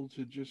like people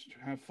to just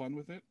have fun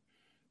with it,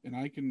 and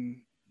I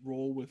can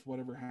roll with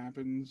whatever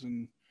happens,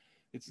 and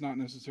it's not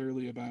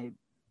necessarily about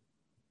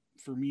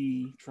for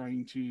me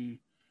trying to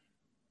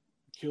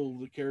kill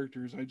the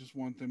characters. I just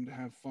want them to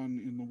have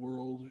fun in the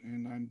world,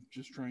 and I'm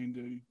just trying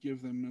to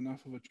give them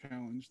enough of a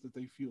challenge that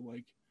they feel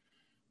like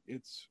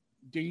it's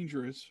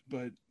dangerous,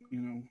 but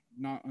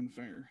not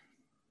unfair.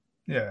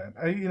 Yeah,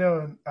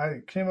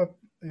 I came up,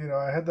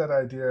 I had that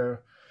idea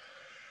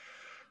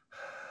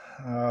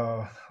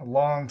a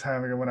long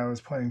time ago when I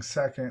was playing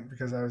second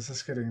because I was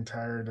just getting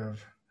tired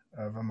of.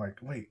 I'm like,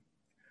 wait,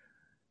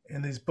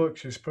 in these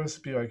books you're supposed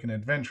to be like an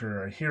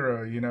adventurer, a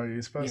hero.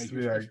 You're Yeah, supposed to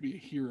you're be supposed like to be a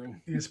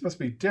hero. you're supposed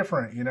to be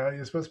different.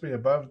 You're supposed to be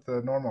above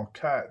the normal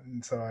cut.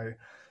 And so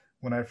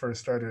when I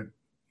first started,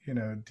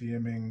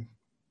 DMing,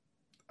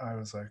 I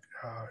was like,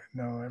 oh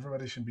no,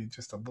 everybody should be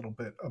just a little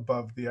bit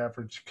above the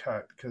average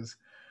cut because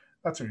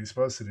that's what you're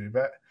supposed to do.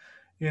 But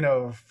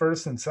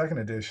first and second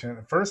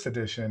edition, first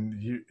edition,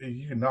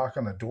 you can knock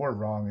on the door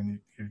wrong and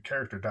your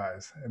character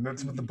dies, and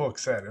that's what the book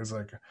said. It was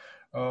like,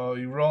 oh,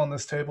 you roll on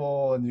this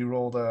table and you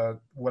rolled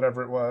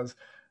whatever it was,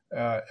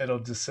 it'll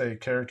just say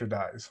character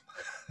dies.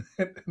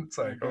 It's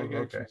Yeah, like, oh,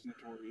 Gygax okay, was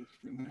notorious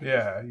for that.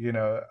 yeah,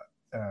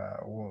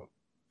 well,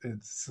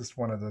 it's just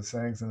one of those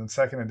things. And in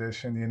second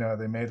edition,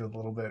 they made it a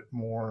little bit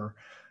more.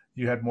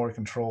 You had more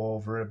control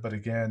over it, but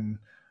again,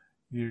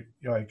 you're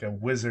like a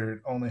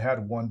wizard only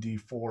had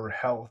 1d4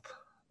 health,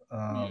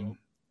 Yeah.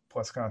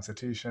 plus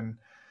constitution.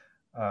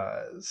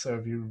 So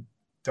if you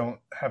don't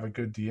have a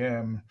good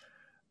DM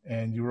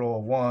and you roll a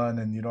 1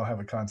 and you don't have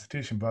a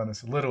constitution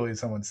bonus, literally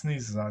someone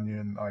sneezes on you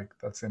and like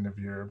that's the end of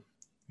your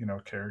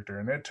character.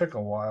 And it took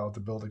a while to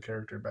build a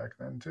character back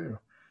then too.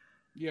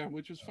 Yeah,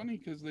 which is funny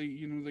because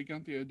they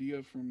got the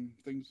idea from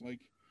things like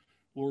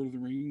Lord of the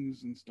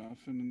Rings and stuff,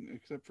 and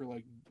except for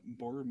like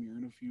Boromir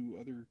and a few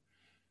other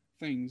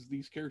things,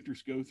 these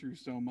characters go through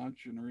so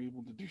much and are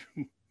able to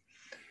do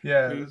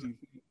Yeah, crazy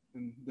things.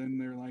 And then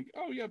they're like,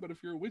 oh yeah, but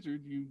if you're a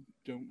wizard, you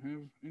don't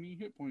have any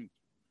hit points.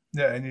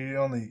 yeah, and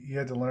you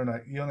had to learn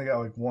that you only got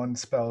like one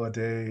spell a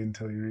day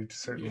until you reach a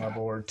certain Yeah,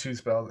 level, or two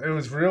spells. It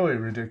was really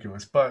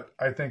ridiculous, but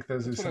I think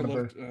those are that's what I some of the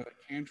loved.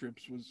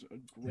 Cantrips was a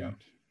yeah.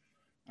 great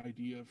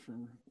idea for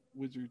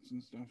wizards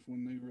and stuff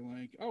when they were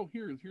like, oh,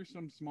 here's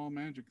some small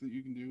magic that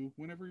you can do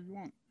whenever you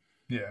want.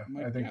 Yeah, I'm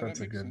I like, think yeah, that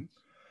makes sense.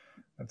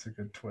 that's a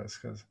good twist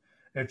because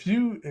if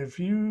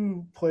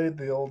you played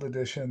the old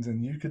editions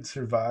and you could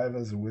survive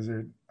as a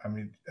wizard, I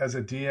mean, as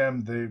a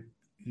DM,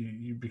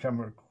 you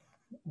become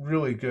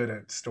really good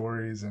at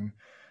stories and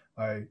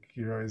like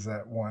you're always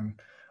that one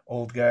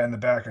old guy in the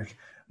back like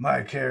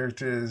my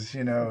character is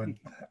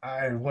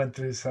I went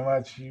through so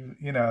much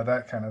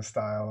that kind of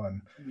style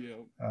and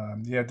Yeah,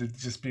 you had to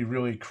just be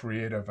really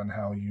creative on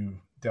how you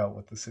dealt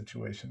with the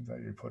situations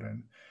that you're put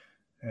in.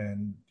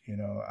 And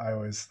I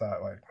always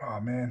thought like, oh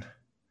man,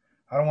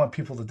 I don't want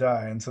people to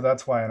die, and so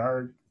that's why in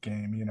our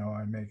game,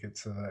 I make it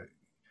so that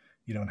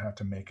you don't have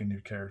to make a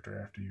new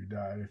character after you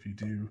die. If you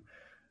do,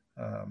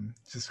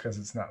 just because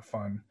it's not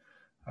fun.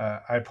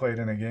 I played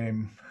in a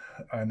game,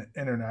 an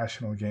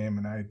international game,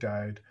 and I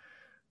died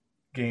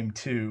game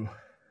two.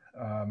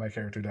 My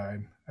character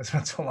died. I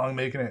spent so long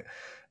making it,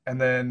 and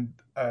then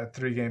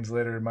 3 games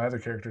later, my other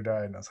character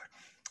died, and I was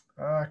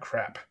like, ah,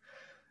 crap.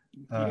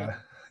 yeah. Uh,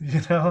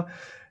 you know,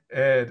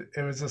 and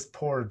it was just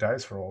poor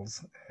dice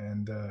rolls,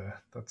 and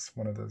that's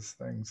one of those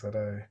things that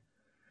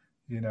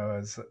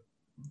as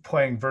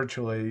playing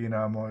virtually,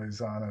 I'm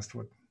always honest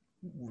with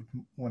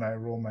when I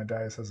roll my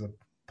dice as a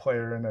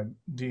player and a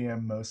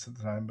DM most of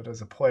the time, but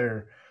as a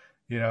player,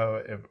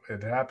 if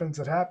it happens,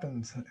 it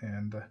happens,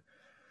 and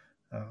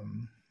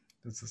um,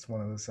 it's just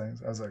one of those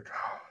things. I was like,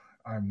 oh,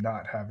 I'm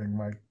not having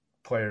my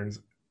players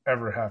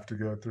ever have to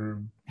go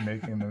through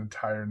making an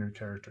entire new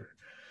character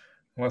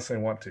unless they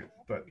want to.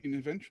 But I mean,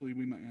 eventually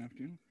we might have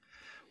to.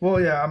 well,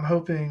 yeah, I'm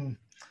hoping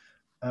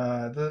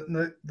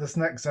this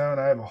next zone.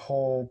 I have a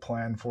whole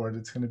plan for it.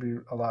 It's going to be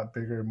a lot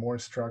bigger, more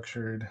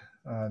structured.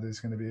 There's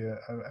going to be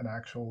an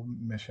actual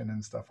mission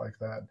and stuff like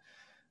that.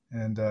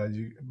 And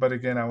but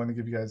again, I want to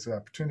give you guys the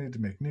opportunity to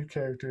make new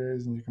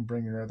characters, and you can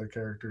bring your other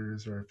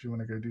characters, or if you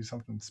want to go do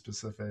something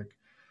specific,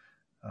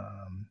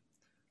 um,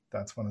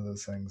 that's one of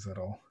those things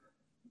that'll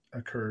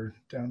occur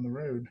down the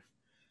road.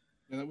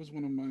 Yeah, that was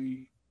one of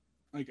my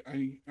like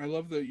I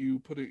love that you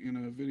put it in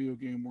a video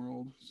game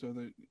world so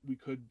that we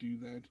could do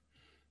that.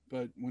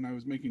 But when I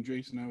was making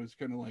Jason, I was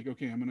kind of like,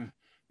 okay, I'm gonna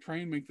try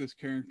and make this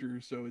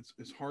character so it's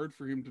as hard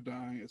for him to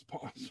die as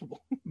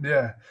possible.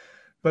 Yeah,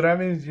 but I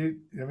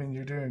mean,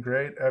 you're doing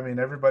great. I mean,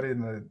 everybody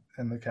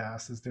in the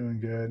cast is doing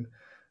good.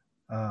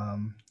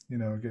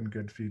 Getting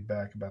good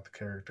feedback about the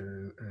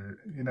character,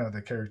 or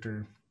the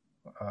character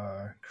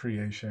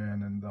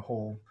creation and the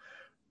whole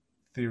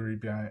theory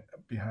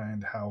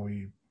behind how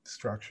we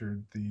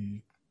structured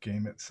the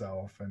game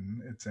itself,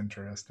 and it's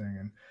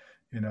interesting.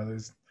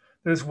 And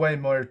there's way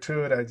more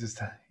to it. I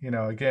just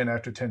again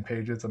after 10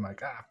 pages, I'm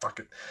like, fuck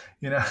it.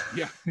 You know,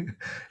 Yeah.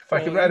 if I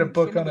could Well, write a and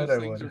book some of on it, those I things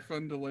would. are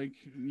fun to like,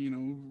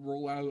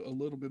 roll out a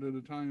little bit at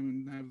a time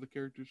and have the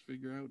characters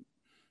figure out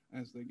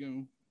as they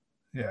go.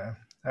 Yeah,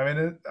 I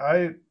mean,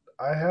 I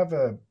have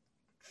a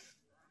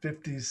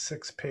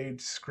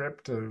 56-page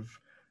script of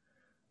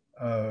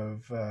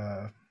of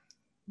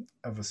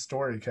a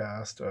story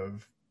cast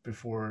of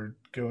before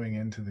going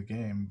into the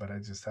game, but I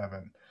just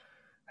haven't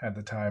had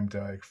the time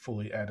to like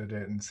fully edit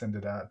it and send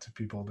it out to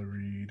people to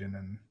read and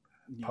then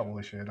Yeah.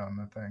 publish it on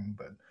the thing.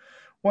 But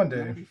one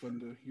That'll day, be fun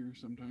to hear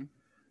sometime.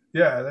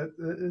 Yeah,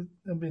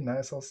 it'll be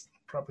nice.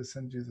 Probably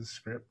send you the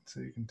script so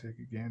you can take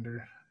a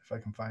gander if I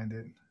can find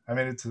it. I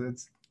mean, it's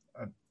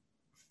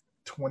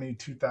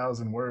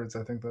 22,000 words.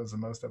 I think that's the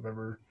most I've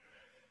ever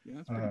Yeah,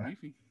 that's pretty uh,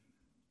 beefy.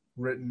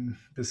 written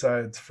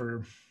besides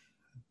for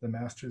the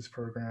master's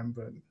program.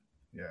 But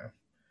yeah,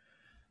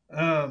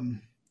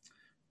 um,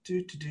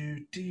 do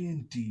D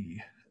and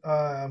D.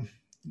 Um,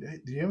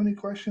 do you have any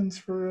questions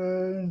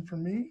for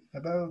me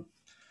about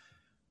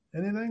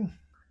anything?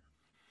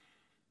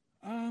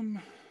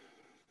 Um,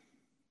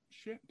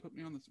 shit, put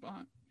me on the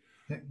spot.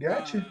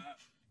 Gotcha.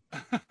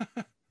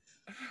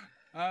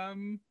 Uh,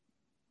 um,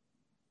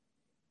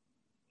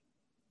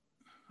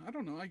 I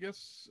don't know. I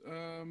guess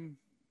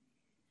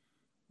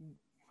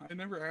I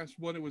never asked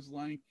what it was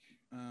like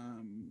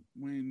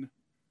when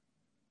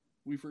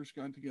we first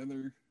got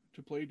together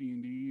to play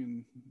D&D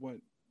and what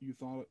you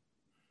thought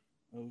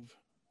of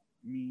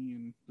me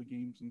and the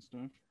games and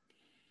stuff.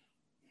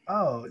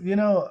 Oh,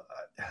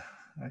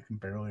 I can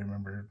barely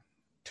remember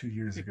 2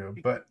 years ago,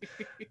 but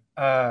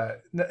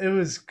it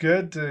was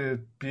good to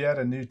be at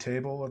a new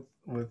table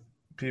with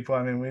people.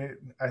 I mean,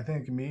 I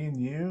think me and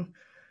you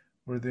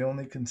were the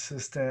only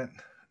consistent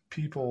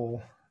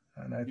people,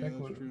 and Yeah,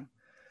 that's true.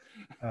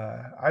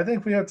 I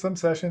think we had some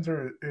sessions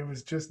where it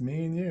was just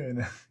me and you,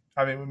 and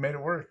I mean, we made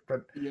it work.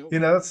 But Yep.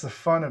 that's the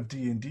fun of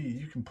D&D.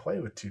 You can play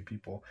with two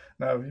people.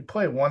 Now, if you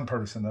play one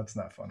person, that's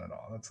not fun at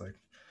all.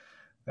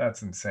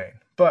 That's insane.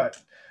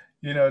 But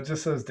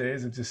just those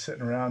days of just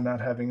sitting around,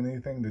 not having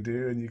anything to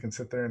do, and you can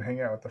sit there and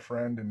hang out with a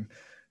friend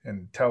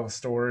and tell a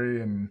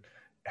story and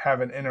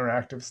have an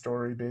interactive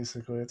story.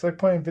 Basically, it's like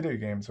playing video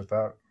games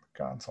without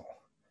console.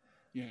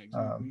 Yeah,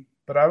 exactly.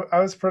 But I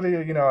was pretty,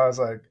 I was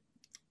like,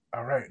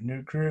 all right,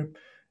 new group.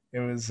 It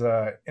was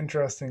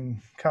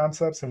interesting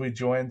concepts. And we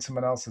joined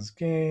someone else's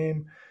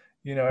game,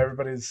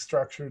 everybody's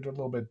structured a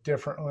little bit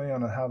differently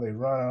on how they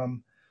run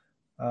them.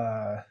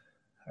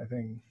 I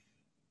think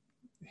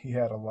he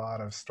had a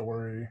lot of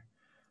story,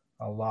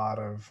 a lot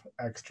of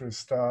extra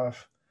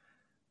stuff,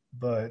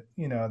 but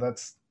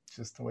that's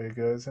just the way it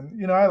goes.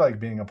 And I like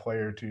being a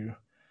player too,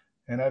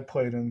 and I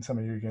played in some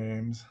of your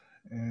games,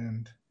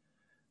 and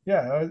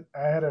yeah,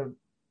 I had a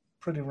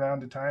pretty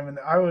rounded time, and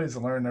I always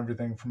learn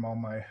everything from all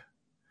my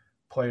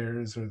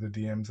players or the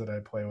DMs that I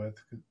play with.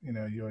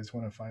 You always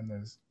want to find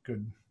those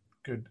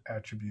good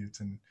attributes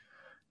and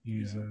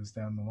use Yeah. those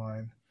down the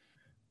line.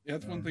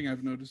 That's one Um, thing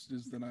I've noticed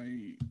is that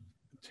I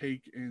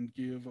take and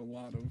give a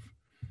lot of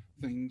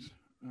things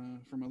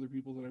from other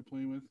people that I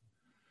play with.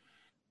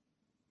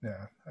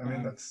 yeah, I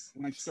mean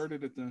When I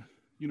started at the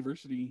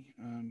university,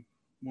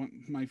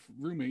 my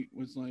roommate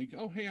was like,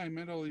 "Oh, hey, I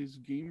met all these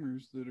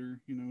gamers that are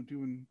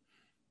doing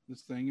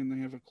this thing, and they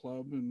have a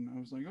club." And I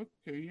was like,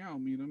 "Okay, yeah, I'll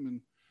meet them."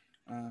 And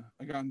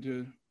I got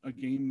into a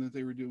game that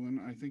they were doing.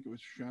 I think it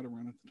was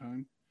Shadowrun at the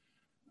time,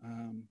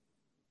 um,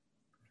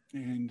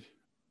 and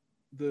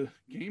the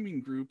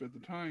gaming group at the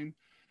time,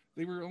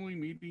 they were only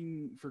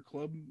meeting for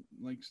club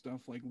like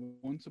stuff like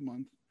once a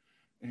month,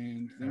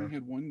 and they yeah, only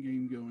had one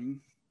game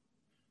going,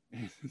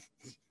 and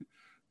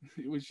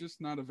it was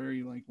just not a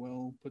very like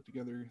well put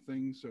together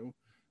thing. So,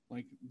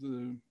 like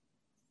the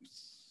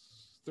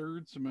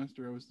third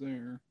semester I was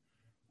there,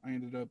 I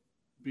ended up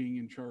being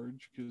in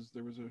charge because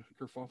there was a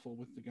kerfuffle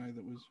with the guy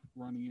that was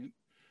running it,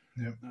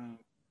 yep,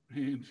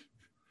 and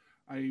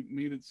I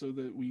made it so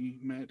that we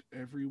met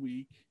every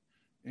week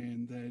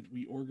and that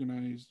we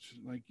organized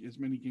like as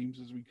many games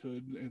as we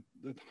could. At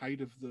the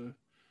height of the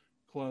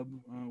club,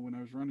 when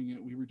I was running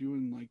it, we were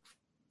doing like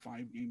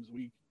 5 games a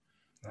week.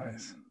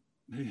 nice,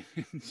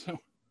 And so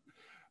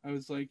I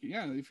was like,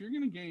 yeah, if you're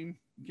gonna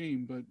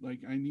game, but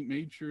like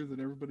made sure that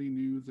everybody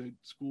knew that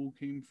school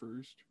came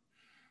first,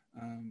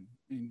 and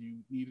you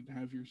needed to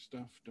have your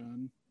stuff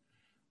done.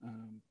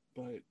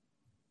 But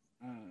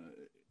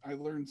I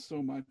learned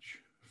so much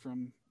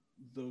from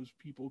those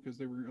people because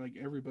they were like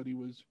everybody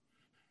was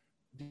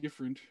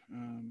different.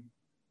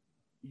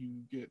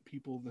 You get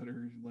people that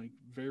are like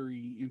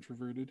very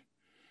introverted,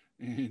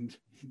 and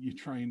you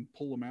try and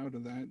pull them out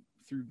of that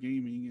through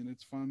gaming, and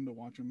it's fun to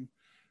watch them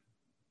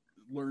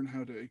learn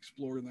how to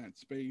explore that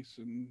space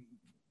and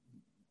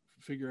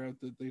figure out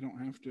that they don't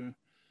have to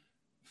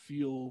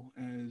feel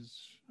as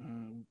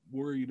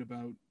worried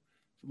about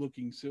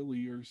looking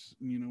silly or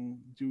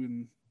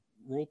doing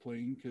role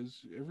playing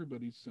because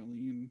everybody's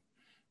silly and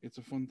it's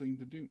a fun thing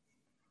to do.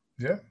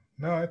 yeah.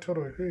 No, I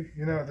totally agree.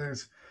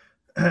 There's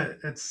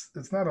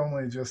it's not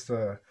only just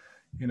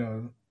you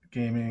know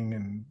gaming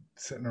and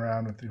sitting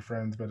around with your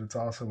friends, but it's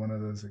also one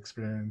of those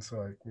experiences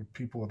like with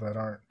people that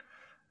aren't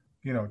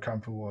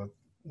comfortable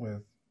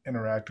with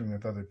interacting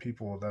with other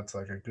people. That's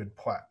like a good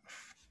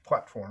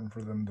platform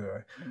for them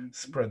to Mm-hmm.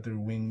 spread their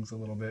wings a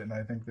little bit. And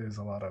I think there's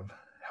a lot of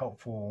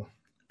helpful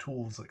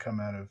tools that come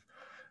out of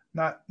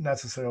not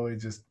necessarily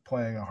just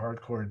playing a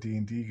hardcore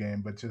D&D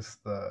game, but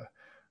just the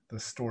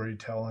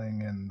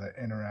storytelling and the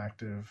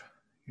interactive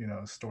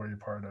story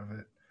part of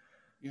it.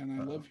 Yeah, and I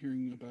uh, love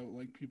hearing about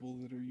like people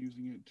that are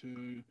using it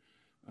to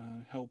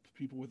help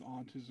people with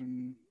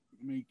autism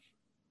make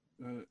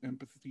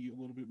empathy a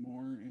little bit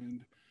more,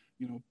 and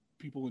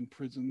people in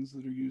prisons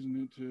that are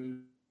using it to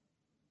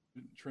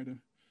try to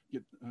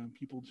get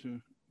people to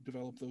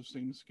develop those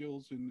same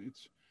skills. And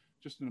it's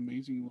just an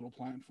amazing little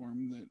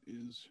platform that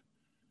is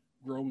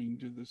growing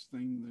to this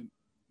thing that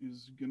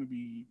is going to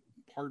be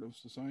part of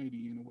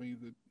society in a way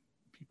that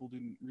people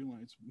didn't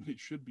realize it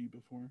should be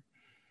before.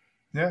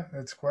 Yeah,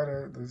 it's quite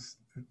this,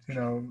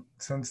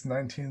 since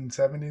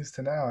 1970s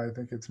to now, I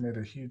think it's made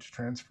a huge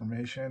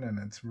transformation, and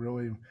it's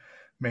really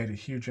made a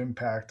huge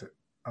impact,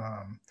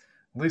 at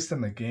least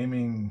in the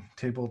gaming,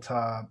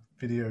 tabletop,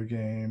 video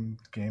gaming,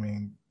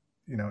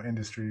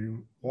 industry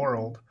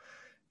world.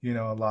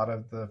 A lot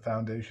of the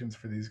foundations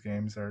for these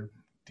games are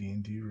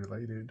D&D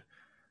related,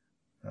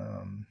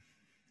 um,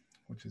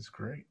 which is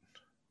great.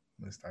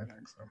 At least I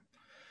think so.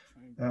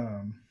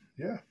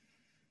 Yeah.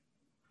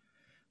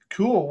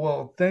 Cool.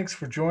 Well, thanks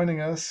for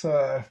joining us.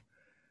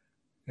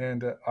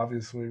 And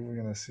obviously, we're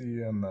going to see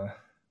you on the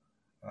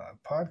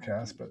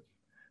podcast. But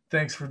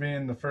thanks for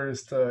being the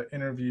first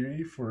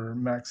interviewee for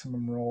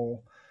Maximum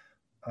Roll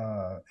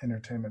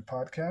Entertainment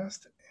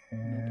Podcast.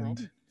 And no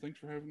problem. Thanks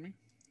for having me.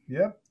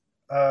 Yep.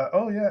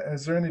 Yeah.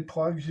 Is there any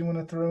plugs you want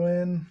to throw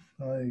in?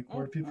 Like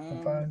where people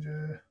can find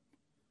you?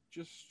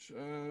 Just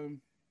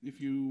if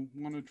you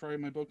want to try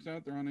my books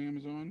out, they're on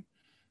Amazon.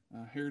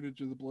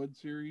 Heritage of the Blood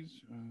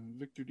series.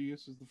 Victor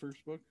Diaz is the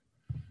first book.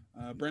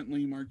 Brent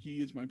Lee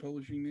Marquis is my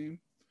publishing name.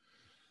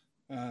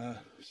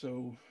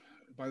 So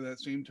by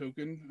that same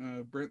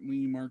token, Brent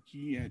Lee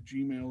Marquis at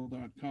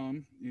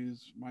gmail.com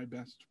is my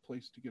best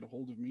place to get a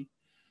hold of me.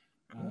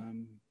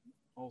 Cool.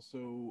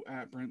 Also,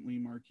 at Brent Lee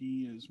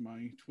Marquis is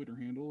my Twitter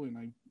handle, and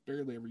I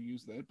barely ever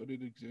use that, but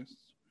it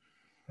exists.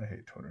 I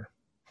hate Twitter.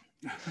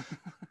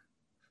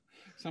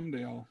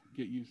 Someday I'll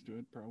get used to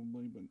it,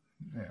 probably, but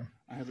yeah,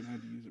 I haven't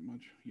had to use it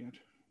much yet.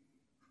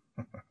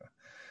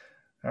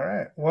 All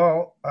right.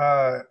 Well,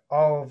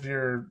 all of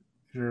your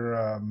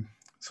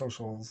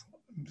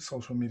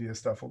social media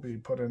stuff will be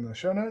put in the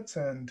show notes.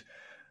 And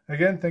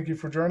again, thank you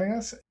for joining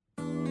us.